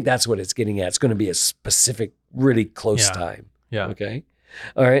I think that's what it's getting at. It's going to be a specific, really close time. Yeah. Okay.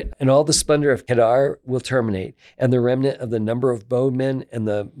 All right. And all the splendor of Kedar will terminate, and the remnant of the number of bowmen and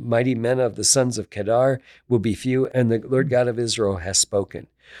the mighty men of the sons of Kedar will be few, and the Lord God of Israel has spoken.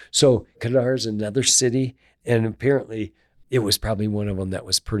 So Kedar is another city, and apparently it was probably one of them that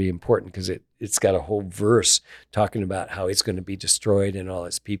was pretty important because it's got a whole verse talking about how it's going to be destroyed and all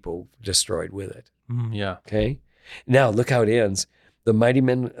its people destroyed with it. Yeah. Okay. Now look how it ends. The mighty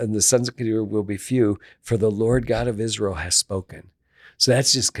men and the sons of Kedar will be few, for the Lord God of Israel has spoken. So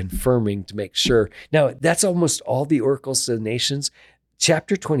that's just confirming to make sure. Now, that's almost all the oracles to the nations.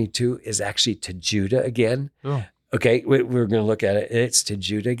 Chapter 22 is actually to Judah again. Oh. Okay, we're going to look at it. It's to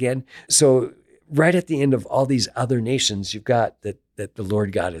Judah again. So right at the end of all these other nations, you've got that the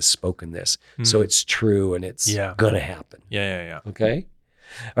Lord God has spoken this. So it's true and it's going to happen. Yeah. Okay?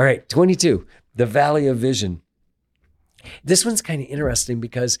 All right, 22, the Valley of Vision. This one's kind of interesting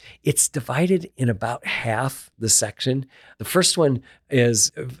because it's divided in about half the section. The first one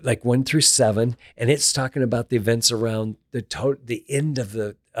is like 1 through 7, and it's talking about the events around the end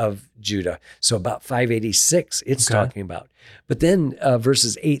of Judah. So about 586, it's talking about. But then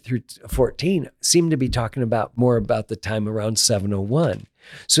verses 8 through 14 seem to be talking about more about the time around 701.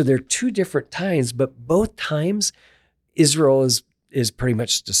 So they're two different times, but both times Israel is pretty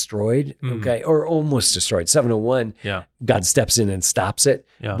much destroyed, okay, or almost destroyed. 701, God steps in and stops it,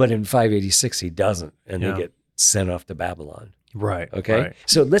 but in 586, he doesn't, and they get sent off to Babylon. Right. Okay. Right.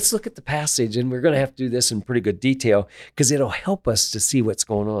 So let's look at the passage, and we're going to have to do this in pretty good detail because it'll help us to see what's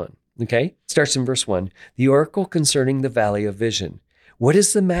going on. Okay. Starts in verse 1. The oracle concerning the valley of vision. What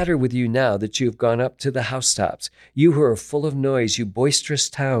is the matter with you now that you have gone up to the housetops? You who are full of noise, you boisterous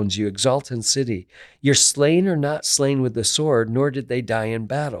towns, you exultant city. Your slain are not slain with the sword, nor did they die in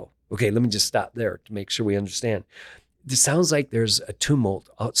battle. Okay, let me just stop there to make sure we understand. It sounds like there's a tumult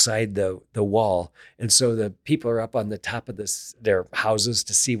outside the wall. And so the people are up on the top of their houses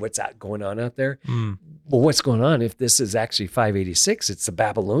to see what's going on out there. Well, what's going on if this is actually 586? It's the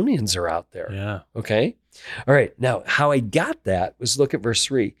Babylonians are out there. Yeah. Okay. All right. Now, how I got that was look at verse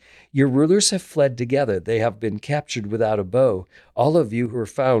 3. Your rulers have fled together. They have been captured without a bow. All of you who were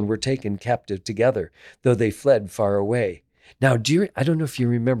found were taken captive together, though they fled far away. Now, I don't know if you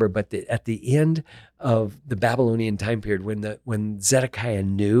remember, but at the end of the Babylonian time period, when Zedekiah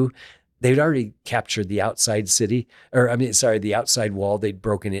knew they'd already captured the outside city, the outside wall, they'd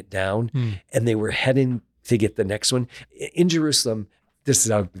broken it down, and they were heading to get the next one. In Jerusalem, this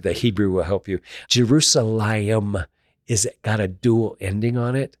is how the Hebrew will help you. Jerusalem got a dual ending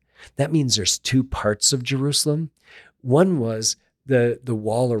on it. That means there's two parts of Jerusalem. One was the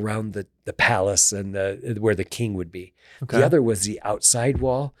wall around the palace and where the king would be. Okay. The other was the outside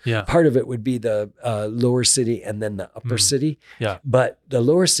wall. Yeah. Part of it would be the lower city and then the upper city. Yeah. But the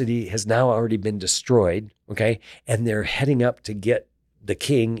lower city has now already been destroyed. Okay. And they're heading up to get the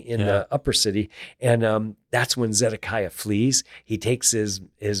king in the upper city. And that's when Zedekiah flees. He takes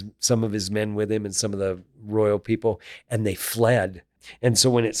some of his men with him and some of the royal people, and they fled. And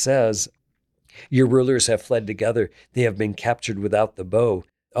so when it says, your rulers have fled together, they have been captured without the bow.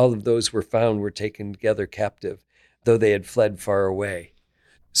 All of those were found were taken together captive, though they had fled far away.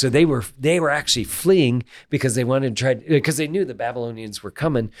 So they were actually fleeing because they wanted to because they knew the Babylonians were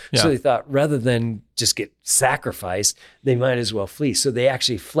coming. Yeah. So they thought rather than just get sacrificed, they might as well flee. So they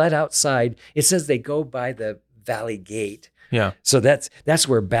actually fled outside. It says they go by the valley gate. Yeah. So that's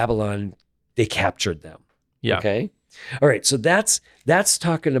where Babylon, they captured them. Yeah. Okay. All right. So that's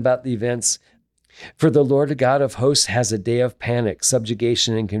talking about the events. For the Lord God of hosts has a day of panic,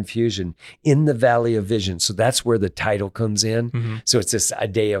 subjugation, and confusion in the valley of vision. So that's where the title comes in. Mm-hmm. So it's just a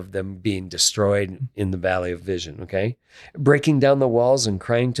day of them being destroyed in the valley of vision, okay? Breaking down the walls and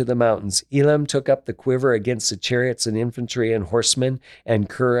crying to the mountains. Elam took up the quiver against the chariots and infantry and horsemen, and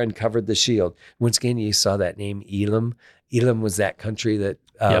Ker uncovered the shield. Once again, you saw that name, Elam. Elam was that country that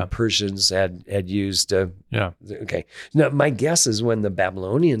Persians had used. Okay. Now, my guess is when the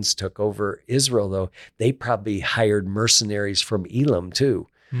Babylonians took over Israel, though, they probably hired mercenaries from Elam too.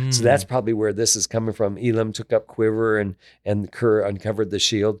 So that's probably where this is coming from. Elam took up quiver and Ker uncovered the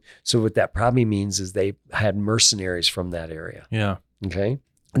shield. So what that probably means is they had mercenaries from that area. Yeah. Okay.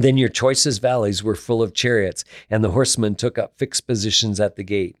 And then your choicest valleys were full of chariots, and the horsemen took up fixed positions at the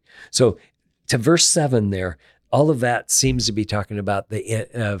gate. So to verse 7 there, all of that seems to be talking about the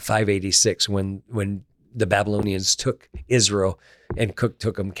 586 when the Babylonians took Israel and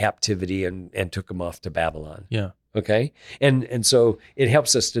took them captivity and took them off to Babylon. Yeah. Okay. And so it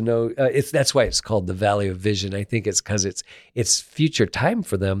helps us to know, that's why it's called the Valley of Vision. I think it's because it's future time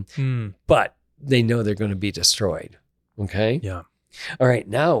for them, but they know they're going to be destroyed. Okay. Yeah. All right.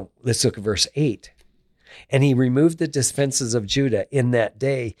 Now let's look at verse 8. And he removed the defenses of Judah. In that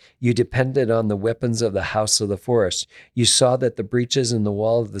day, you depended on the weapons of the house of the forest. You saw that the breaches in the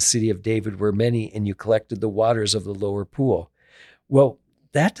wall of the city of David were many, and you collected the waters of the lower pool. Well,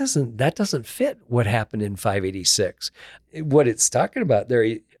 that doesn't fit what happened in 586. What it's talking about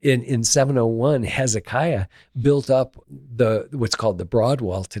there in 701, Hezekiah built up what's called the broad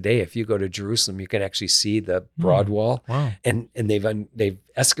wall. Today, if you go to Jerusalem, you can actually see the broad wall. Wow. And they've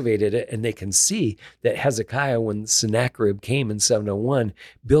excavated it, and they can see that Hezekiah, when Sennacherib came in 701,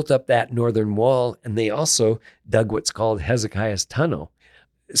 built up that northern wall, and they also dug what's called Hezekiah's tunnel.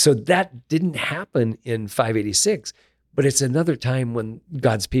 So that didn't happen in 586. But it's another time when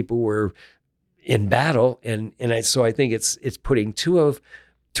God's people were in battle, so I think it's putting two of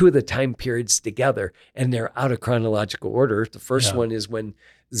the time periods together, and they're out of chronological order. The first one is when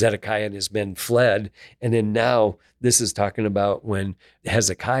Zedekiah and his men fled, and then now this is talking about when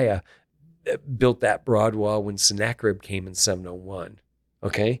Hezekiah built that broad wall when Sennacherib came in 701.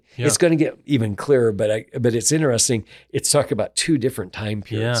 Okay, It's going to get even clearer, but it's interesting. It's talking about two different time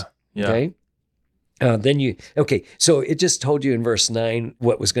periods. Yeah. Okay. So it just told you in verse 9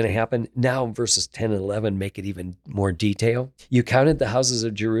 what was going to happen. Now verses 10 and 11 make it even more detail. You counted the houses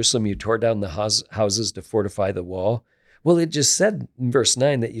of Jerusalem. You tore down the houses to fortify the wall. Well, it just said in verse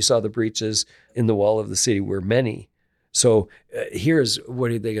 9 that you saw the breaches in the wall of the city were many. So here's what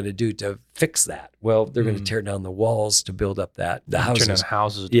are they going to do to fix that? Well, they're going to tear down the walls to build up the houses. Tear down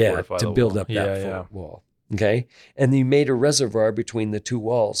houses to fortify the build wall. up that wall. Okay. And you made a reservoir between the two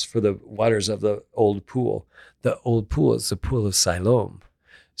walls for the waters of the old pool. The old pool is the pool of Siloam.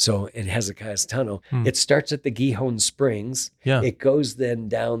 So in Hezekiah's tunnel, it starts at the Gihon Springs. Yeah. It goes then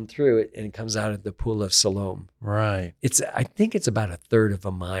down through it and it comes out at the pool of Siloam. Right. I think it's about a third of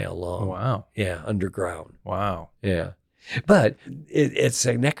a mile long. Wow. Yeah. Underground. Wow. Yeah. But at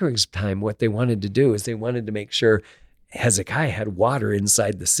Sennacherib's time, what they wanted to do is they wanted to make sure Hezekiah had water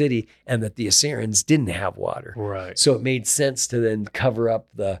inside the city and that the Assyrians didn't have water. Right. So it made sense to then cover up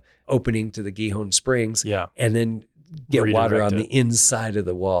the opening to the Gihon Springs and then get water on the inside of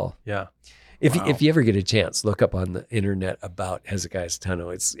the wall. Yeah. If you ever get a chance, look up on the internet about Hezekiah's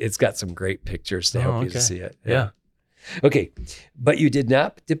tunnel. It's got some great pictures to help you to see it. Yeah. Okay. But you did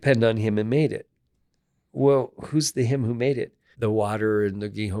not depend on him and made it. Well, who's the him who made it? The water and the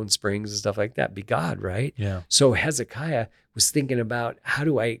Gihon Springs and stuff like that, be God, right? Yeah. So Hezekiah was thinking about, how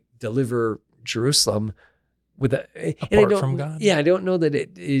do I deliver Jerusalem apart from God? Yeah, I don't know that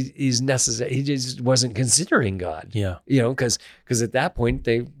it is necessary. He just wasn't considering God. Yeah. Because at that point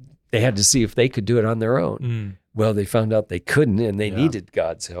they had to see if they could do it on their own. Well, they found out they couldn't, and they needed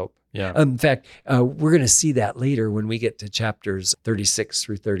God's help. Yeah. In fact, we're going to see that later when we get to chapters 36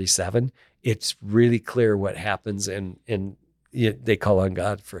 through 37. It's really clear what happens, and they call on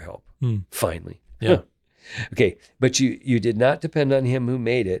God for help, finally. Yeah. Okay, but you did not depend on him who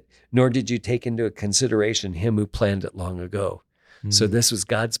made it, nor did you take into consideration him who planned it long ago. So this was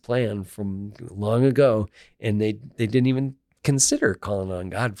God's plan from long ago, and they didn't even consider calling on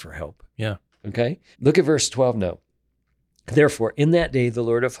God for help. Yeah. Okay, look at verse 12 now. Therefore, in that day, the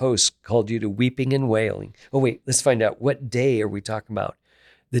Lord of hosts called you to weeping and wailing. Oh, wait, let's find out. What day are we talking about?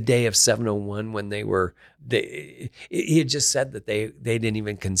 The day of 701 when he had just said that they didn't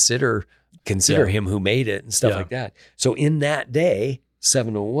even consider him who made it and stuff like that. So in that day,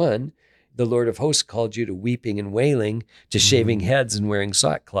 701, the Lord of hosts called you to weeping and wailing, to shaving heads and wearing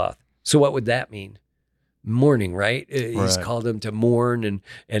sackcloth. So what would that mean? Mourning, right? He's called them to mourn.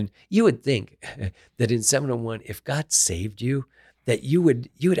 And you would think that in 701, if God saved you, that you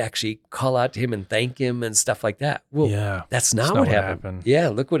would actually call out to him and thank him and stuff like that. Well, that's not what happened. Yeah,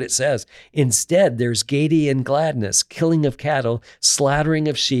 look what it says. Instead, there's gaiety and gladness, killing of cattle, slaughtering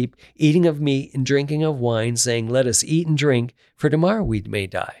of sheep, eating of meat and drinking of wine, saying, let us eat and drink, for tomorrow we may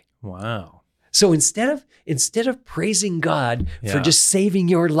die. Wow. So instead of praising God for just saving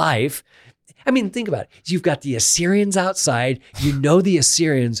your life, I mean, think about it. You've got the Assyrians outside. You know the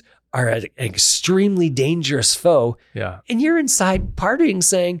Assyrians are an extremely dangerous foe. Yeah. And you're inside partying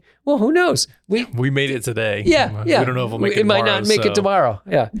saying, well, who knows? We made it today. Yeah. We don't know if we'll make it tomorrow. It might not make it tomorrow.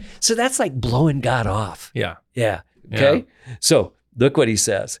 Yeah. So that's like blowing God off. Yeah. Yeah. Okay. Yeah. So look what he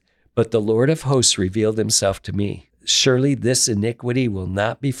says. But the Lord of hosts revealed himself to me. Surely this iniquity will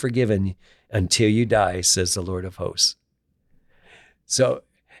not be forgiven until you die, says the Lord of hosts. So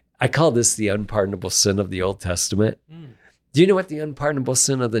I call this the unpardonable sin of the Old Testament. Do you know what the unpardonable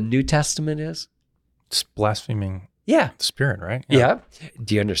sin of the New Testament is? It's blaspheming the Spirit, right? Yeah.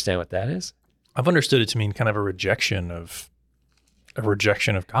 Do you understand what that is? I've understood it to mean kind of a rejection of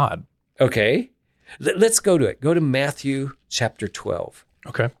God. Okay. Let's go to it. Go to Matthew chapter 12.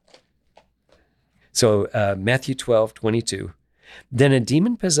 Okay. So Matthew 12:22. Then a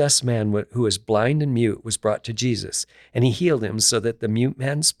demon-possessed man who was blind and mute was brought to Jesus, and he healed him so that the mute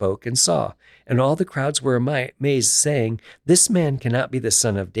man spoke and saw. And all the crowds were amazed, saying, this man cannot be the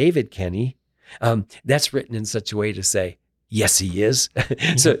son of David, can he? That's written in such a way to say, yes, he is.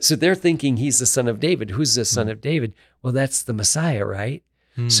 So they're thinking he's the son of David. Who's the son of David? Well, that's the Messiah, right?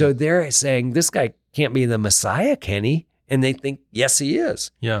 So they're saying, this guy can't be the Messiah, can he? And they think, yes, he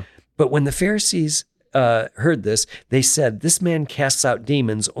is. Yeah. But when the Pharisees heard this, they said, this man casts out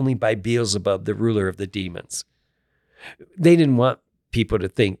demons only by Beelzebub, the ruler of the demons. They didn't want people to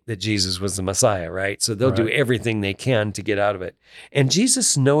think that Jesus was the Messiah, right? So they'll do everything they can to get out of it. And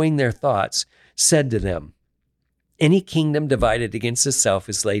Jesus, knowing their thoughts, said to them, any kingdom divided against itself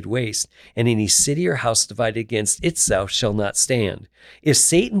is laid waste, and any city or house divided against itself shall not stand. If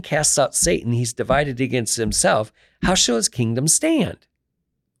Satan casts out Satan, he's divided against himself. How shall his kingdom stand?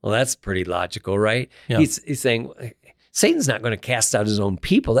 Well, that's pretty logical, right? Yeah. He's saying Satan's not going to cast out his own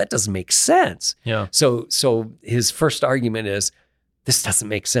people. That doesn't make sense. Yeah. So his first argument is, this doesn't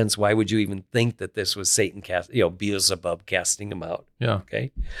make sense. Why would you even think that this was Satan Beelzebub casting him out? Yeah.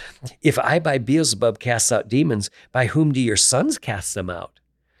 Okay. If I by Beelzebub cast out demons, by whom do your sons cast them out?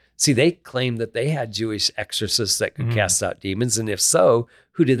 See, they claim that they had Jewish exorcists that could cast out demons, and if so,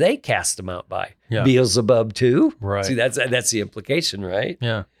 who do they cast them out by? Yeah. Beelzebub too? Right. See, that's the implication, right?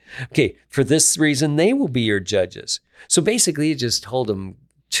 Yeah. Okay, for this reason, they will be your judges. So basically, he just told them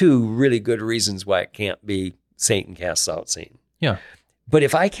two really good reasons why it can't be Satan casts out Satan. Yeah. But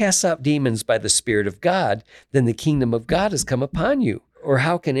if I cast out demons by the Spirit of God, then the kingdom of God has come upon you. Or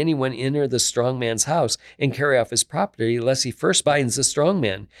how can anyone enter the strong man's house and carry off his property unless he first binds the strong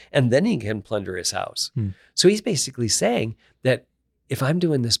man, and then he can plunder his house? So he's basically saying that if I'm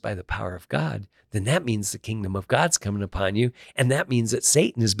doing this by the power of God, then that means the kingdom of God's coming upon you, and that means that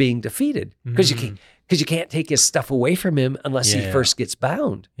Satan is being defeated because you can't take his stuff away from him unless he first gets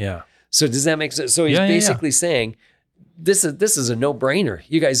bound. Yeah. So does that make sense? So he's basically saying this is a no-brainer.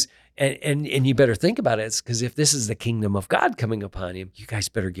 You guys, and you better think about it, because if this is the kingdom of God coming upon him, you guys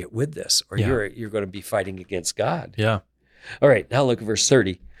better get with this, or you're going to be fighting against God. Yeah. All right, now look at verse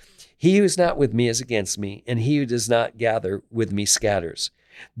 30. He who is not with me is against me, and he who does not gather with me scatters.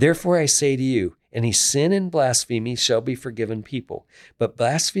 Therefore I say to you, any sin and blasphemy shall be forgiven people, but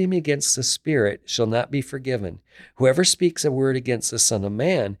blasphemy against the Spirit shall not be forgiven. Whoever speaks a word against the Son of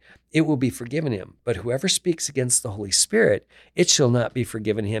Man, it will be forgiven him. But whoever speaks against the Holy Spirit, it shall not be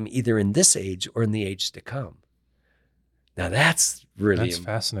forgiven him either in this age or in the age to come. Now that's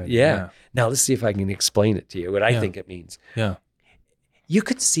fascinating. Yeah. Now let's see if I can explain it to you, what I think it means. Yeah. You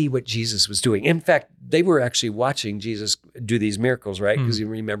could see what Jesus was doing. In fact, they were actually watching Jesus do these miracles, right? Because you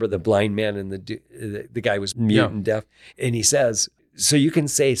remember the blind man and the guy was mute and deaf. And he says, so you can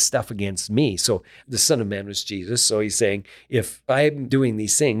say stuff against me. So the Son of Man was Jesus. So he's saying, if I'm doing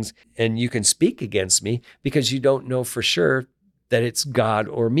these things and you can speak against me because you don't know for sure that it's God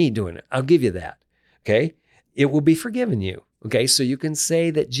or me doing it, I'll give you that. Okay. It will be forgiven you. Okay. So you can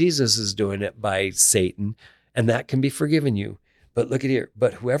say that Jesus is doing it by Satan, and that can be forgiven you. But look at here.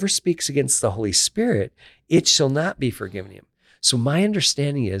 But whoever speaks against the Holy Spirit, it shall not be forgiven him. So my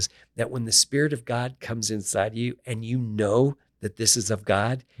understanding is that when the Spirit of God comes inside you and you know that this is of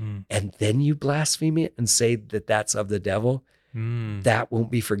God, and then you blaspheme it and say that that's of the devil, that won't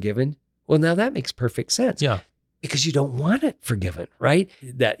be forgiven. Well, now that makes perfect sense. Yeah. Because you don't want it forgiven, right?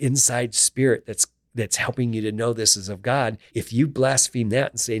 That inside spirit that's helping you to know this is of God. If you blaspheme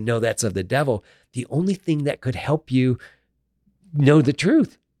that and say, no, that's of the devil, the only thing that could help you know the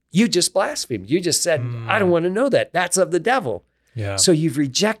truth, you just blasphemed. You just said, I don't want to know that. That's of the devil. Yeah. So you've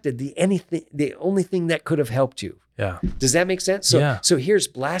rejected the only thing that could have helped you. Yeah. Does that make sense? So here's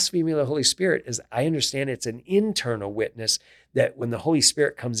blasphemy of the Holy Spirit. As I understand, it's an internal witness that when the Holy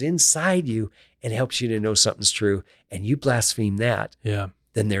Spirit comes inside you and helps you to know something's true, and you blaspheme that,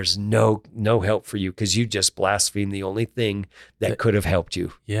 then there's no help for you because you just blasphemed the only thing that could have helped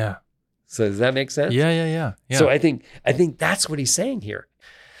you. Yeah. So does that make sense? Yeah. So I think that's what he's saying here.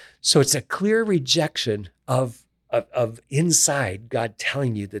 So it's a clear rejection of inside God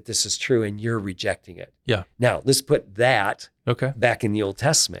telling you that this is true and you're rejecting it. Yeah. Now let's put that Okay. back in the Old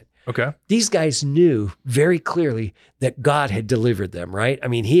Testament. Okay. These guys knew very clearly that God had delivered them, right? I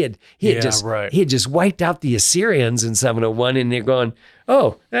mean, he had just wiped out the Assyrians in 701, and they're going,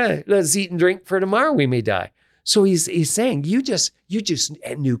 let's eat and drink, for tomorrow we may die. So he's saying, you just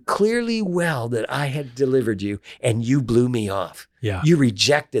knew clearly well that I had delivered you, and you blew me off. Yeah. You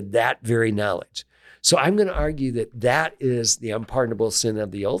rejected that very knowledge. So I'm going to argue that is the unpardonable sin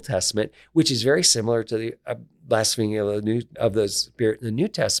of the Old Testament, which is very similar to the blasphemy of the Spirit in the New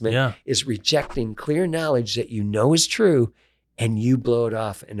Testament, is rejecting clear knowledge that you know is true, and you blow it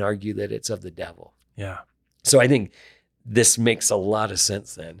off and argue that it's of the devil. Yeah. So I think this makes a lot of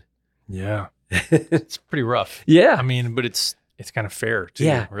sense then. Yeah. It's pretty rough. Yeah. I mean, but it's kind of fair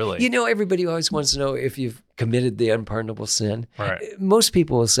too, really. Everybody always wants to know if you've committed the unpardonable sin. Right. Most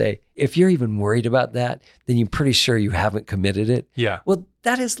people will say, if you're even worried about that, then you're pretty sure you haven't committed it. Yeah. Well,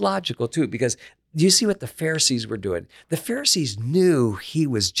 that is logical too, because do you see what the Pharisees were doing? The Pharisees knew he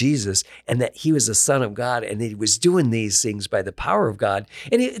was Jesus and that he was the Son of God, and he was doing these things by the power of God.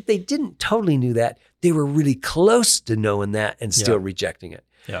 And if they didn't totally knew that, they were really close to knowing that and still rejecting it.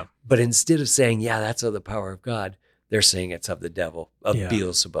 Yeah. But instead of saying, that's of the power of God, they're saying it's of the devil, of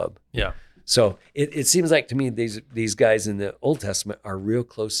Beelzebub. Yeah. So it seems like to me these guys in the Old Testament are real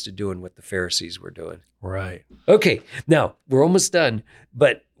close to doing what the Pharisees were doing. Right. Okay, now we're almost done,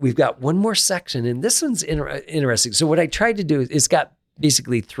 but we've got one more section, and this one's interesting. So what I tried to do is it's got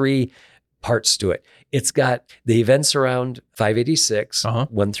basically 3 parts to it. It's got the events around 586,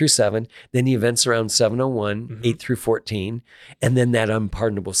 1 through 7, then the events around 701, 8 through 14, and then that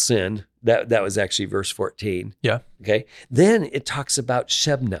unpardonable sin. That was actually verse 14. Yeah. Okay. Then it talks about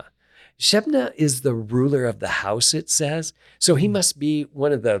Shebna. Shebna is the ruler of the house, it says. So he must be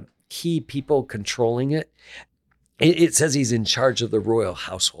one of the key people controlling it. It says he's in charge of the royal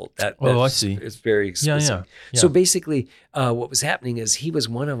household. I see. It's very explicit. Yeah. So basically, what was happening is he was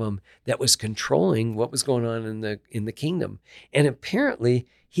one of them that was controlling what was going on in the kingdom. And apparently,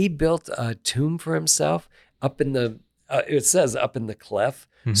 he built a tomb for himself up in the, it says up in the cleft.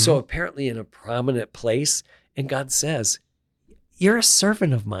 Mm-hmm. So apparently in a prominent place. And God says, you're a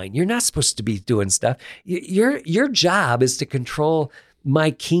servant of mine. You're not supposed to be doing stuff. Your job is to control my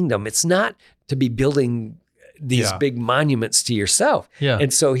kingdom. It's not to be building these big monuments to yourself. Yeah.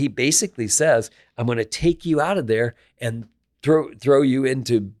 And so he basically says, I'm going to take you out of there and throw you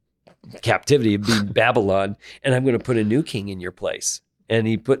into captivity, be Babylon, and I'm going to put a new king in your place. And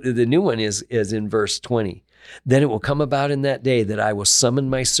he put the new one is in verse 20. Then it will come about in that day that I will summon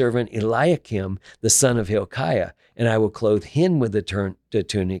my servant Eliakim, the son of Hilkiah, and I will clothe him with the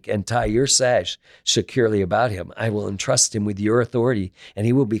tunic and tie your sash securely about him. I will entrust him with your authority, and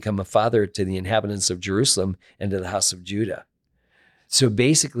he will become a father to the inhabitants of Jerusalem and to the house of Judah. So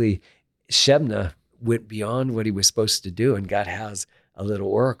basically, Shebna went beyond what he was supposed to do, and God has a little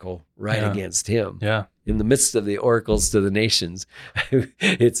oracle against him. Yeah. In the midst of the oracles to the nations,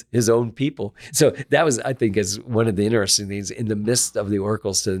 it's his own people. So that was, I think, is one of the interesting things. In the midst of the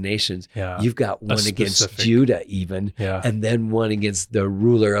oracles to the nations, you've got one against Judah even, and then one against the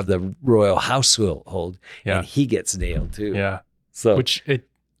ruler of the royal household, and he gets nailed too. Yeah. So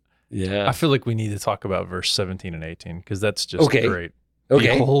I feel like we need to talk about verse 17 and 18 because that's just great.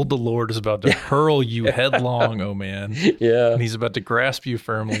 Okay. Behold, the Lord is about to hurl you headlong, O man. Yeah. And he's about to grasp you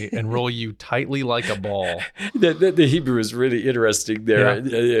firmly and roll you tightly like a ball. The Hebrew is really interesting there.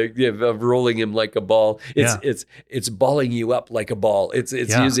 Of rolling him like a ball. It's balling you up like a ball. It's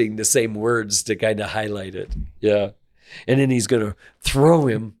using the same words to kind of highlight it. Yeah. And then he's going to throw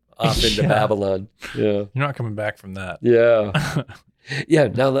him off into Babylon. Yeah. You're not coming back from that. Yeah.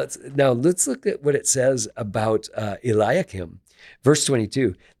 Now let's look at what it says about Eliakim. Verse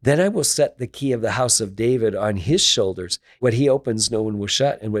 22, then I will set the key of the house of David on his shoulders. What he opens, no one will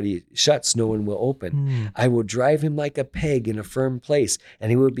shut, and what he shuts, no one will open. I will drive him like a peg in a firm place,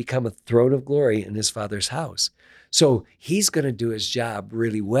 and he will become a throne of glory in his father's house. So he's going to do his job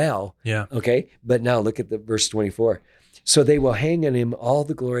really well. Yeah. Okay. But now look at the verse 24. So they will hang on him all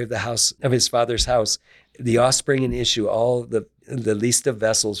the glory of the house of his father's house, the offspring and issue, all the least of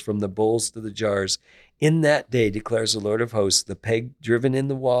vessels, from the bowls to the jars. In that day, declares the Lord of hosts, the peg driven in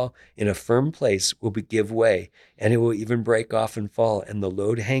the wall in a firm place will give way, and it will even break off and fall, and the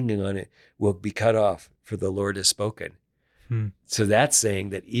load hanging on it will be cut off, for the Lord has spoken. So that's saying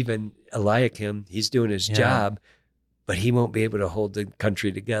that even Eliakim, he's doing his job, but he won't be able to hold the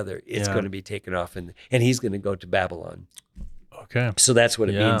country together. It's going to be taken off, and he's going to go to Babylon. Okay. So that's what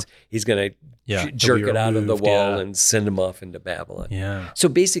it means. He's going to jerk it out of the wall and send him off into Babylon. Yeah. So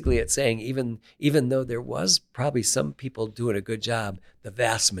basically it's saying even though there was probably some people doing a good job, the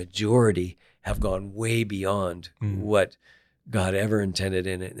vast majority have gone way beyond what God ever intended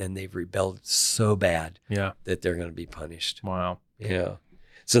in it, and they've rebelled so bad that they're going to be punished. Wow. Yeah.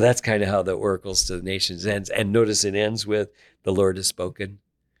 So that's kind of how the oracles to the nations ends. And notice it ends with the Lord has spoken.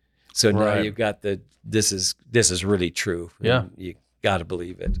 So now you've got this is really true. Yeah. You got to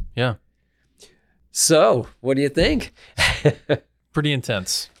believe it. Yeah. So what do you think? Pretty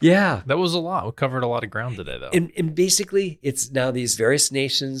intense. Yeah. That was a lot. We covered a lot of ground today, though. And basically, it's now these various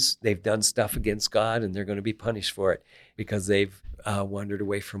nations, they've done stuff against God, and they're going to be punished for it because they've wandered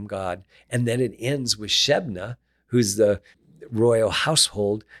away from God. And then it ends with Shebna, who's the royal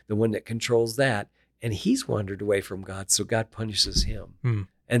household, the one that controls that, and he's wandered away from God, so God punishes him.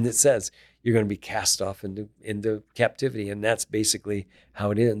 And it says, you're going to be cast off into captivity, and that's basically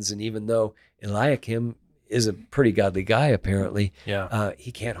how it ends. And even though Eliakim is a pretty godly guy, apparently,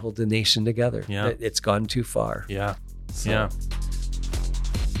 he can't hold the nation together. It's gone too far. Yeah.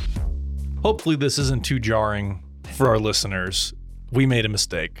 Hopefully this isn't too jarring for our listeners. We made a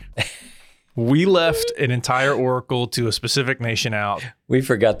mistake. We left an entire oracle to a specific nation out. We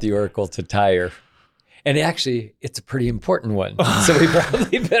forgot the oracle to Tyre. And actually, it's a pretty important one. So we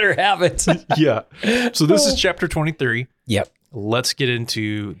probably better have it. Yeah. So this is chapter 23. Yep. Let's get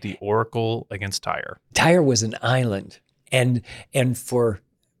into the oracle against Tyre. Tyre was an island, and for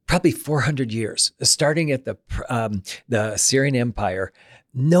probably 400 years, starting at the Assyrian Empire,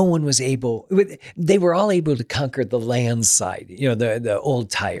 no one was able. They were all able to conquer the land side. The old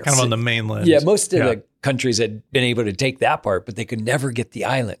Tyre, kind of on the mainland. Yeah, most of the countries had been able to take that part, but they could never get the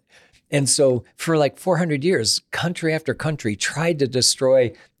island. And so for like 400 years, country after country tried to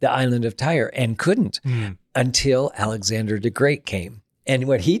destroy the island of Tyre and couldn't until Alexander the Great came. And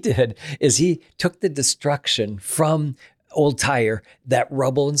what he did is he took the destruction from old Tyre, that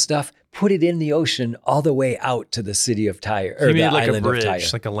rubble and stuff, put it in the ocean all the way out to the city of Tyre, or the island of Tyre.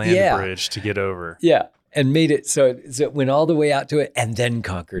 Like a land bridge to get over. Yeah. And made it so it went all the way out to it and then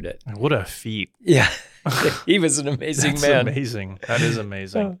conquered it. What a feat. Yeah. He was an amazing man. That's amazing. That is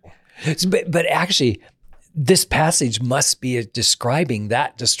amazing. But actually, this passage must be describing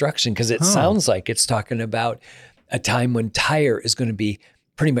that destruction, because it sounds like it's talking about a time when Tyre is going to be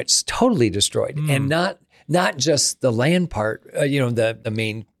pretty much totally destroyed, and not just the land part, the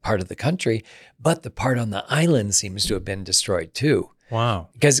main part of the country, but the part on the island seems to have been destroyed too. Wow.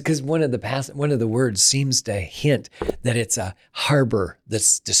 Because one of the words seems to hint that it's a harbor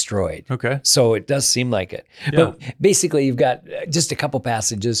that's destroyed. Okay. So it does seem like it. Yeah. But basically, you've got just a couple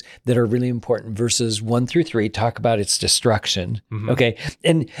passages that are really important. Verses 1-3 talk about its destruction. Okay.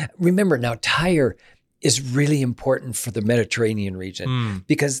 And remember now, Tyre is really important for the Mediterranean region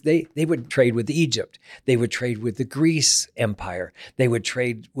because they would trade with Egypt. They would trade with the Greece Empire. They would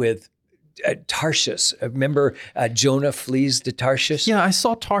trade with Tarshish. Remember Jonah flees to Tarshish? Yeah, I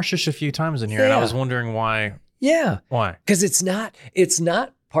saw Tarshish a few times in here, and I was wondering why. Yeah. Why? Because it's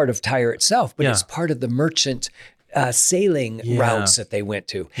not part of Tyre itself, but it's part of the merchant sailing routes that they went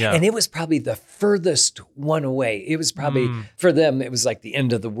to. Yeah. And it was probably the furthest one away. It was probably, for them, it was like the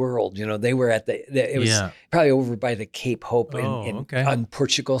end of the world. They were at it was probably over by the Cape Hope on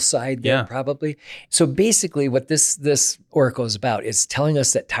Portugal side there probably. So basically what this oracle is about is telling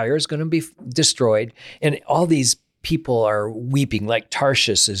us that Tyre is going to be destroyed, and all these people are weeping, like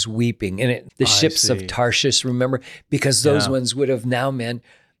Tarshish is weeping. And the ships of Tarshish, remember, because those ones would have now meant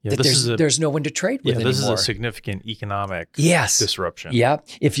that there's no one to trade with anymore. This is a significant economic disruption. Yeah.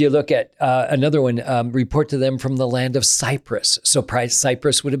 If you look at another one, report to them from the land of Cyprus. So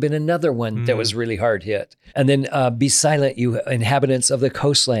Cyprus would have been another one that was really hard hit. And then be silent, you inhabitants of the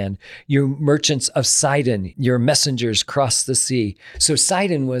coastland, you merchants of Sidon, your messengers cross the sea. So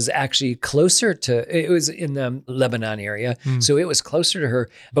Sidon was actually closer it was in the Lebanon area. So it was closer to her.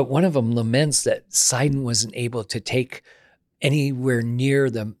 But one of them laments that Sidon wasn't able to take anywhere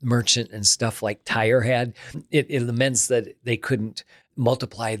near the merchant and stuff like Tyre had. It laments that they couldn't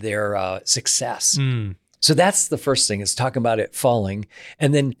multiply their success. So that's the first thing. It's talking about it falling.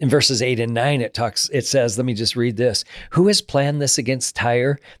 And then in verses 8 and 9, it says, let me just read this. Who has planned this against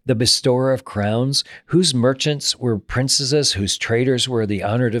Tyre, the bestower of crowns, whose merchants were princesses, whose traders were the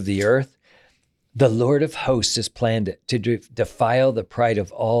honored of the earth? The Lord of hosts has planned it to defile the pride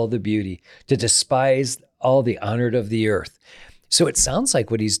of all the beauty, to despise all the honored of the earth. So it sounds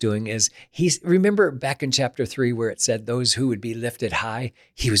like what he's doing is remember back in chapter 3 where it said those who would be lifted high,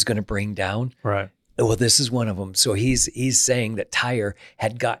 he was going to bring down. Right. Well, this is one of them. So he's saying that Tyre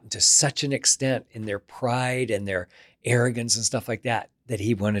had gotten to such an extent in their pride and their arrogance and stuff like that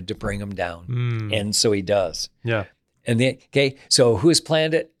he wanted to bring them down. And so he does. Yeah. And so who has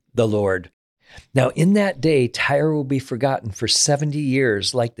planned it? The Lord. Now, in that day, Tyre will be forgotten for 70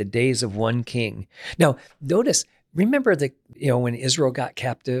 years, like the days of one king. Now, notice, remember when Israel got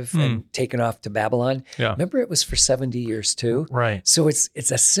captive and taken off to Babylon? Yeah. Remember it was for 70 years too? Right. So it's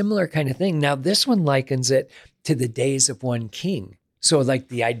a similar kind of thing. Now, this one likens it to the days of one king. So like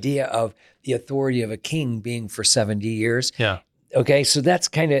the idea of the authority of a king being for 70 years. Yeah. Okay, so that's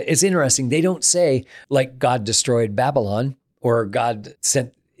it's interesting. They don't say like God destroyed Babylon or God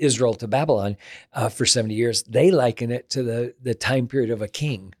sent Israel to Babylon for 70 years. They liken it to the time period of a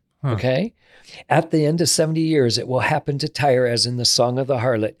king. Okay? At the end of 70 years, it will happen to Tyre as in the song of the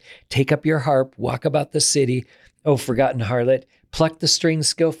harlot. Take up your harp, walk about the city, O forgotten harlot. Pluck the strings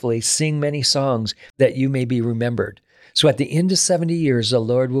skillfully, sing many songs that you may be remembered. So at the end of 70 years, the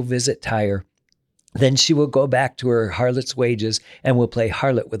Lord will visit Tyre. Then she will go back to her harlot's wages and will play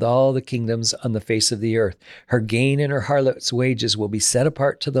harlot with all the kingdoms on the face of the earth. Her gain and her harlot's wages will be set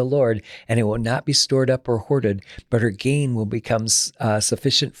apart to the Lord, and it will not be stored up or hoarded, but her gain will become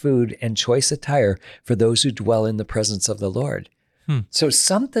sufficient food and choice attire for those who dwell in the presence of the Lord. So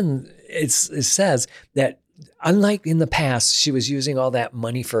it says that unlike in the past, she was using all that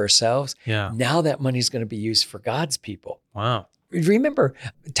money for herself. Yeah. Now that money is going to be used for God's people. Wow. Remember,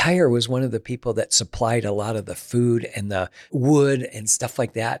 Tyre was one of the people that supplied a lot of the food and the wood and stuff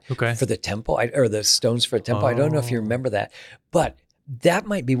like that for the temple, or the stones for the temple. I don't know if you remember that, but that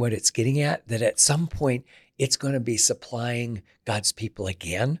might be what it's getting at, that at some point it's going to be supplying God's people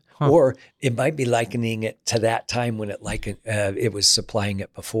again, or it might be likening it to that time when it was supplying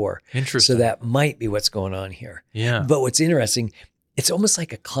it before. Interesting. So that might be what's going on here. Yeah. But what's interesting, it's almost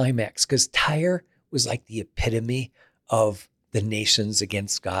like a climax, because Tyre was like the epitome of the nations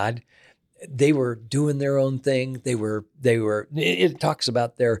against God. They were doing their own thing. It talks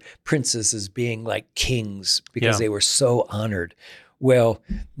about their princes as being like kings because they were so honored. Well,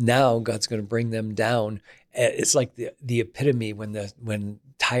 now God's going to bring them down. It's like the epitome when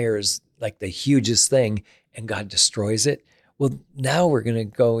Tyre is like the hugest thing and God destroys it. Well, now we're going to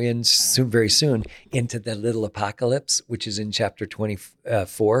go in very soon into the little apocalypse, which is in chapter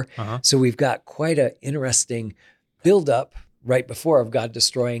 24. So we've got quite an interesting buildup right before of God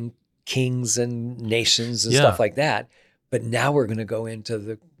destroying kings and nations and stuff like that. But now we're going to go into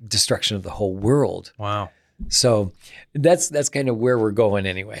the destruction of the whole world. Wow. So that's kind of where we're going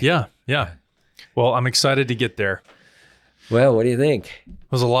anyway. Yeah. Yeah. Well, I'm excited to get there. Well, what do you think?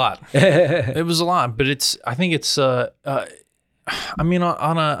 It was a lot. It was a lot, but I think it's, on a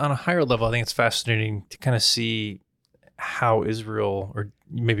higher level, I think it's fascinating to kind of see how Israel, or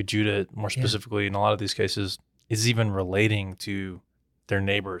maybe Judah more specifically in a lot of these cases, is even relating to their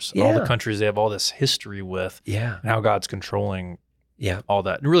neighbors, all the countries they have all this history with, and how God's controlling all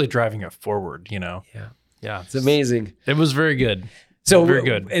that and really driving it forward, Yeah. It's amazing. It was very good. So very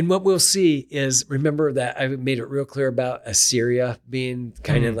good. And what we'll see is, remember that I made it real clear about Assyria being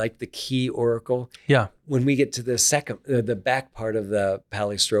kind of like the key oracle. Yeah. When we get to the back part of the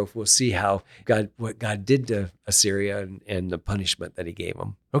palistrophe, we'll see how what God did to Assyria and the punishment that he gave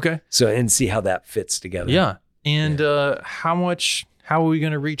them. Okay. So, and see how that fits together. Yeah. And how are we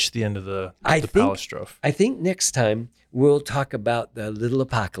going to reach the end of the palistrophe? I think next time we'll talk about the little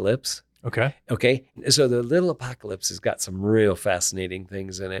apocalypse. Okay. So the little apocalypse has got some real fascinating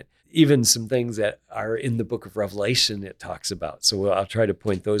things in it. Even some things that are in the book of Revelation it talks about. So I'll try to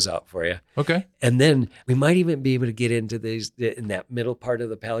point those out for you. Okay. And then we might even be able to get into these in that middle part of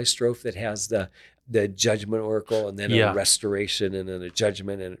the palistrophe that has the judgment oracle, and then a restoration, and then a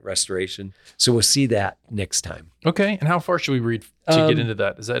judgment and restoration. So we'll see that next time. Okay. And how far should we read to get into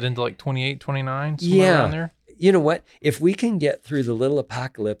that? Is that into like 28, 29, somewhere around there? You know what? If we can get through the little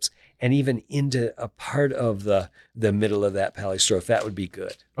apocalypse and even into a part of the middle of that palistrophe, that would be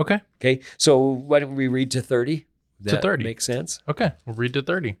good. Okay. So why don't we read to 30? To 30. Makes sense? Okay. We'll read to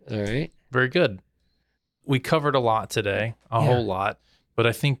 30. All right. Very good. We covered a lot today, a whole lot, but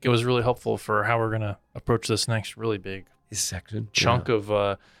I think it was really helpful for how we're going to approach this next really big chunk of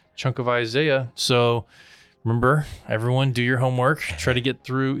Isaiah. So remember, everyone, do your homework. Try to get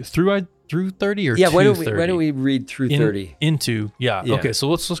through 30 or why don't we read through 30? Okay, so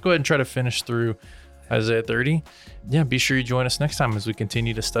let's go ahead and try to finish through Isaiah 30. Yeah, be sure you join us next time as we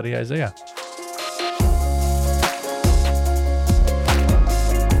continue to study Isaiah.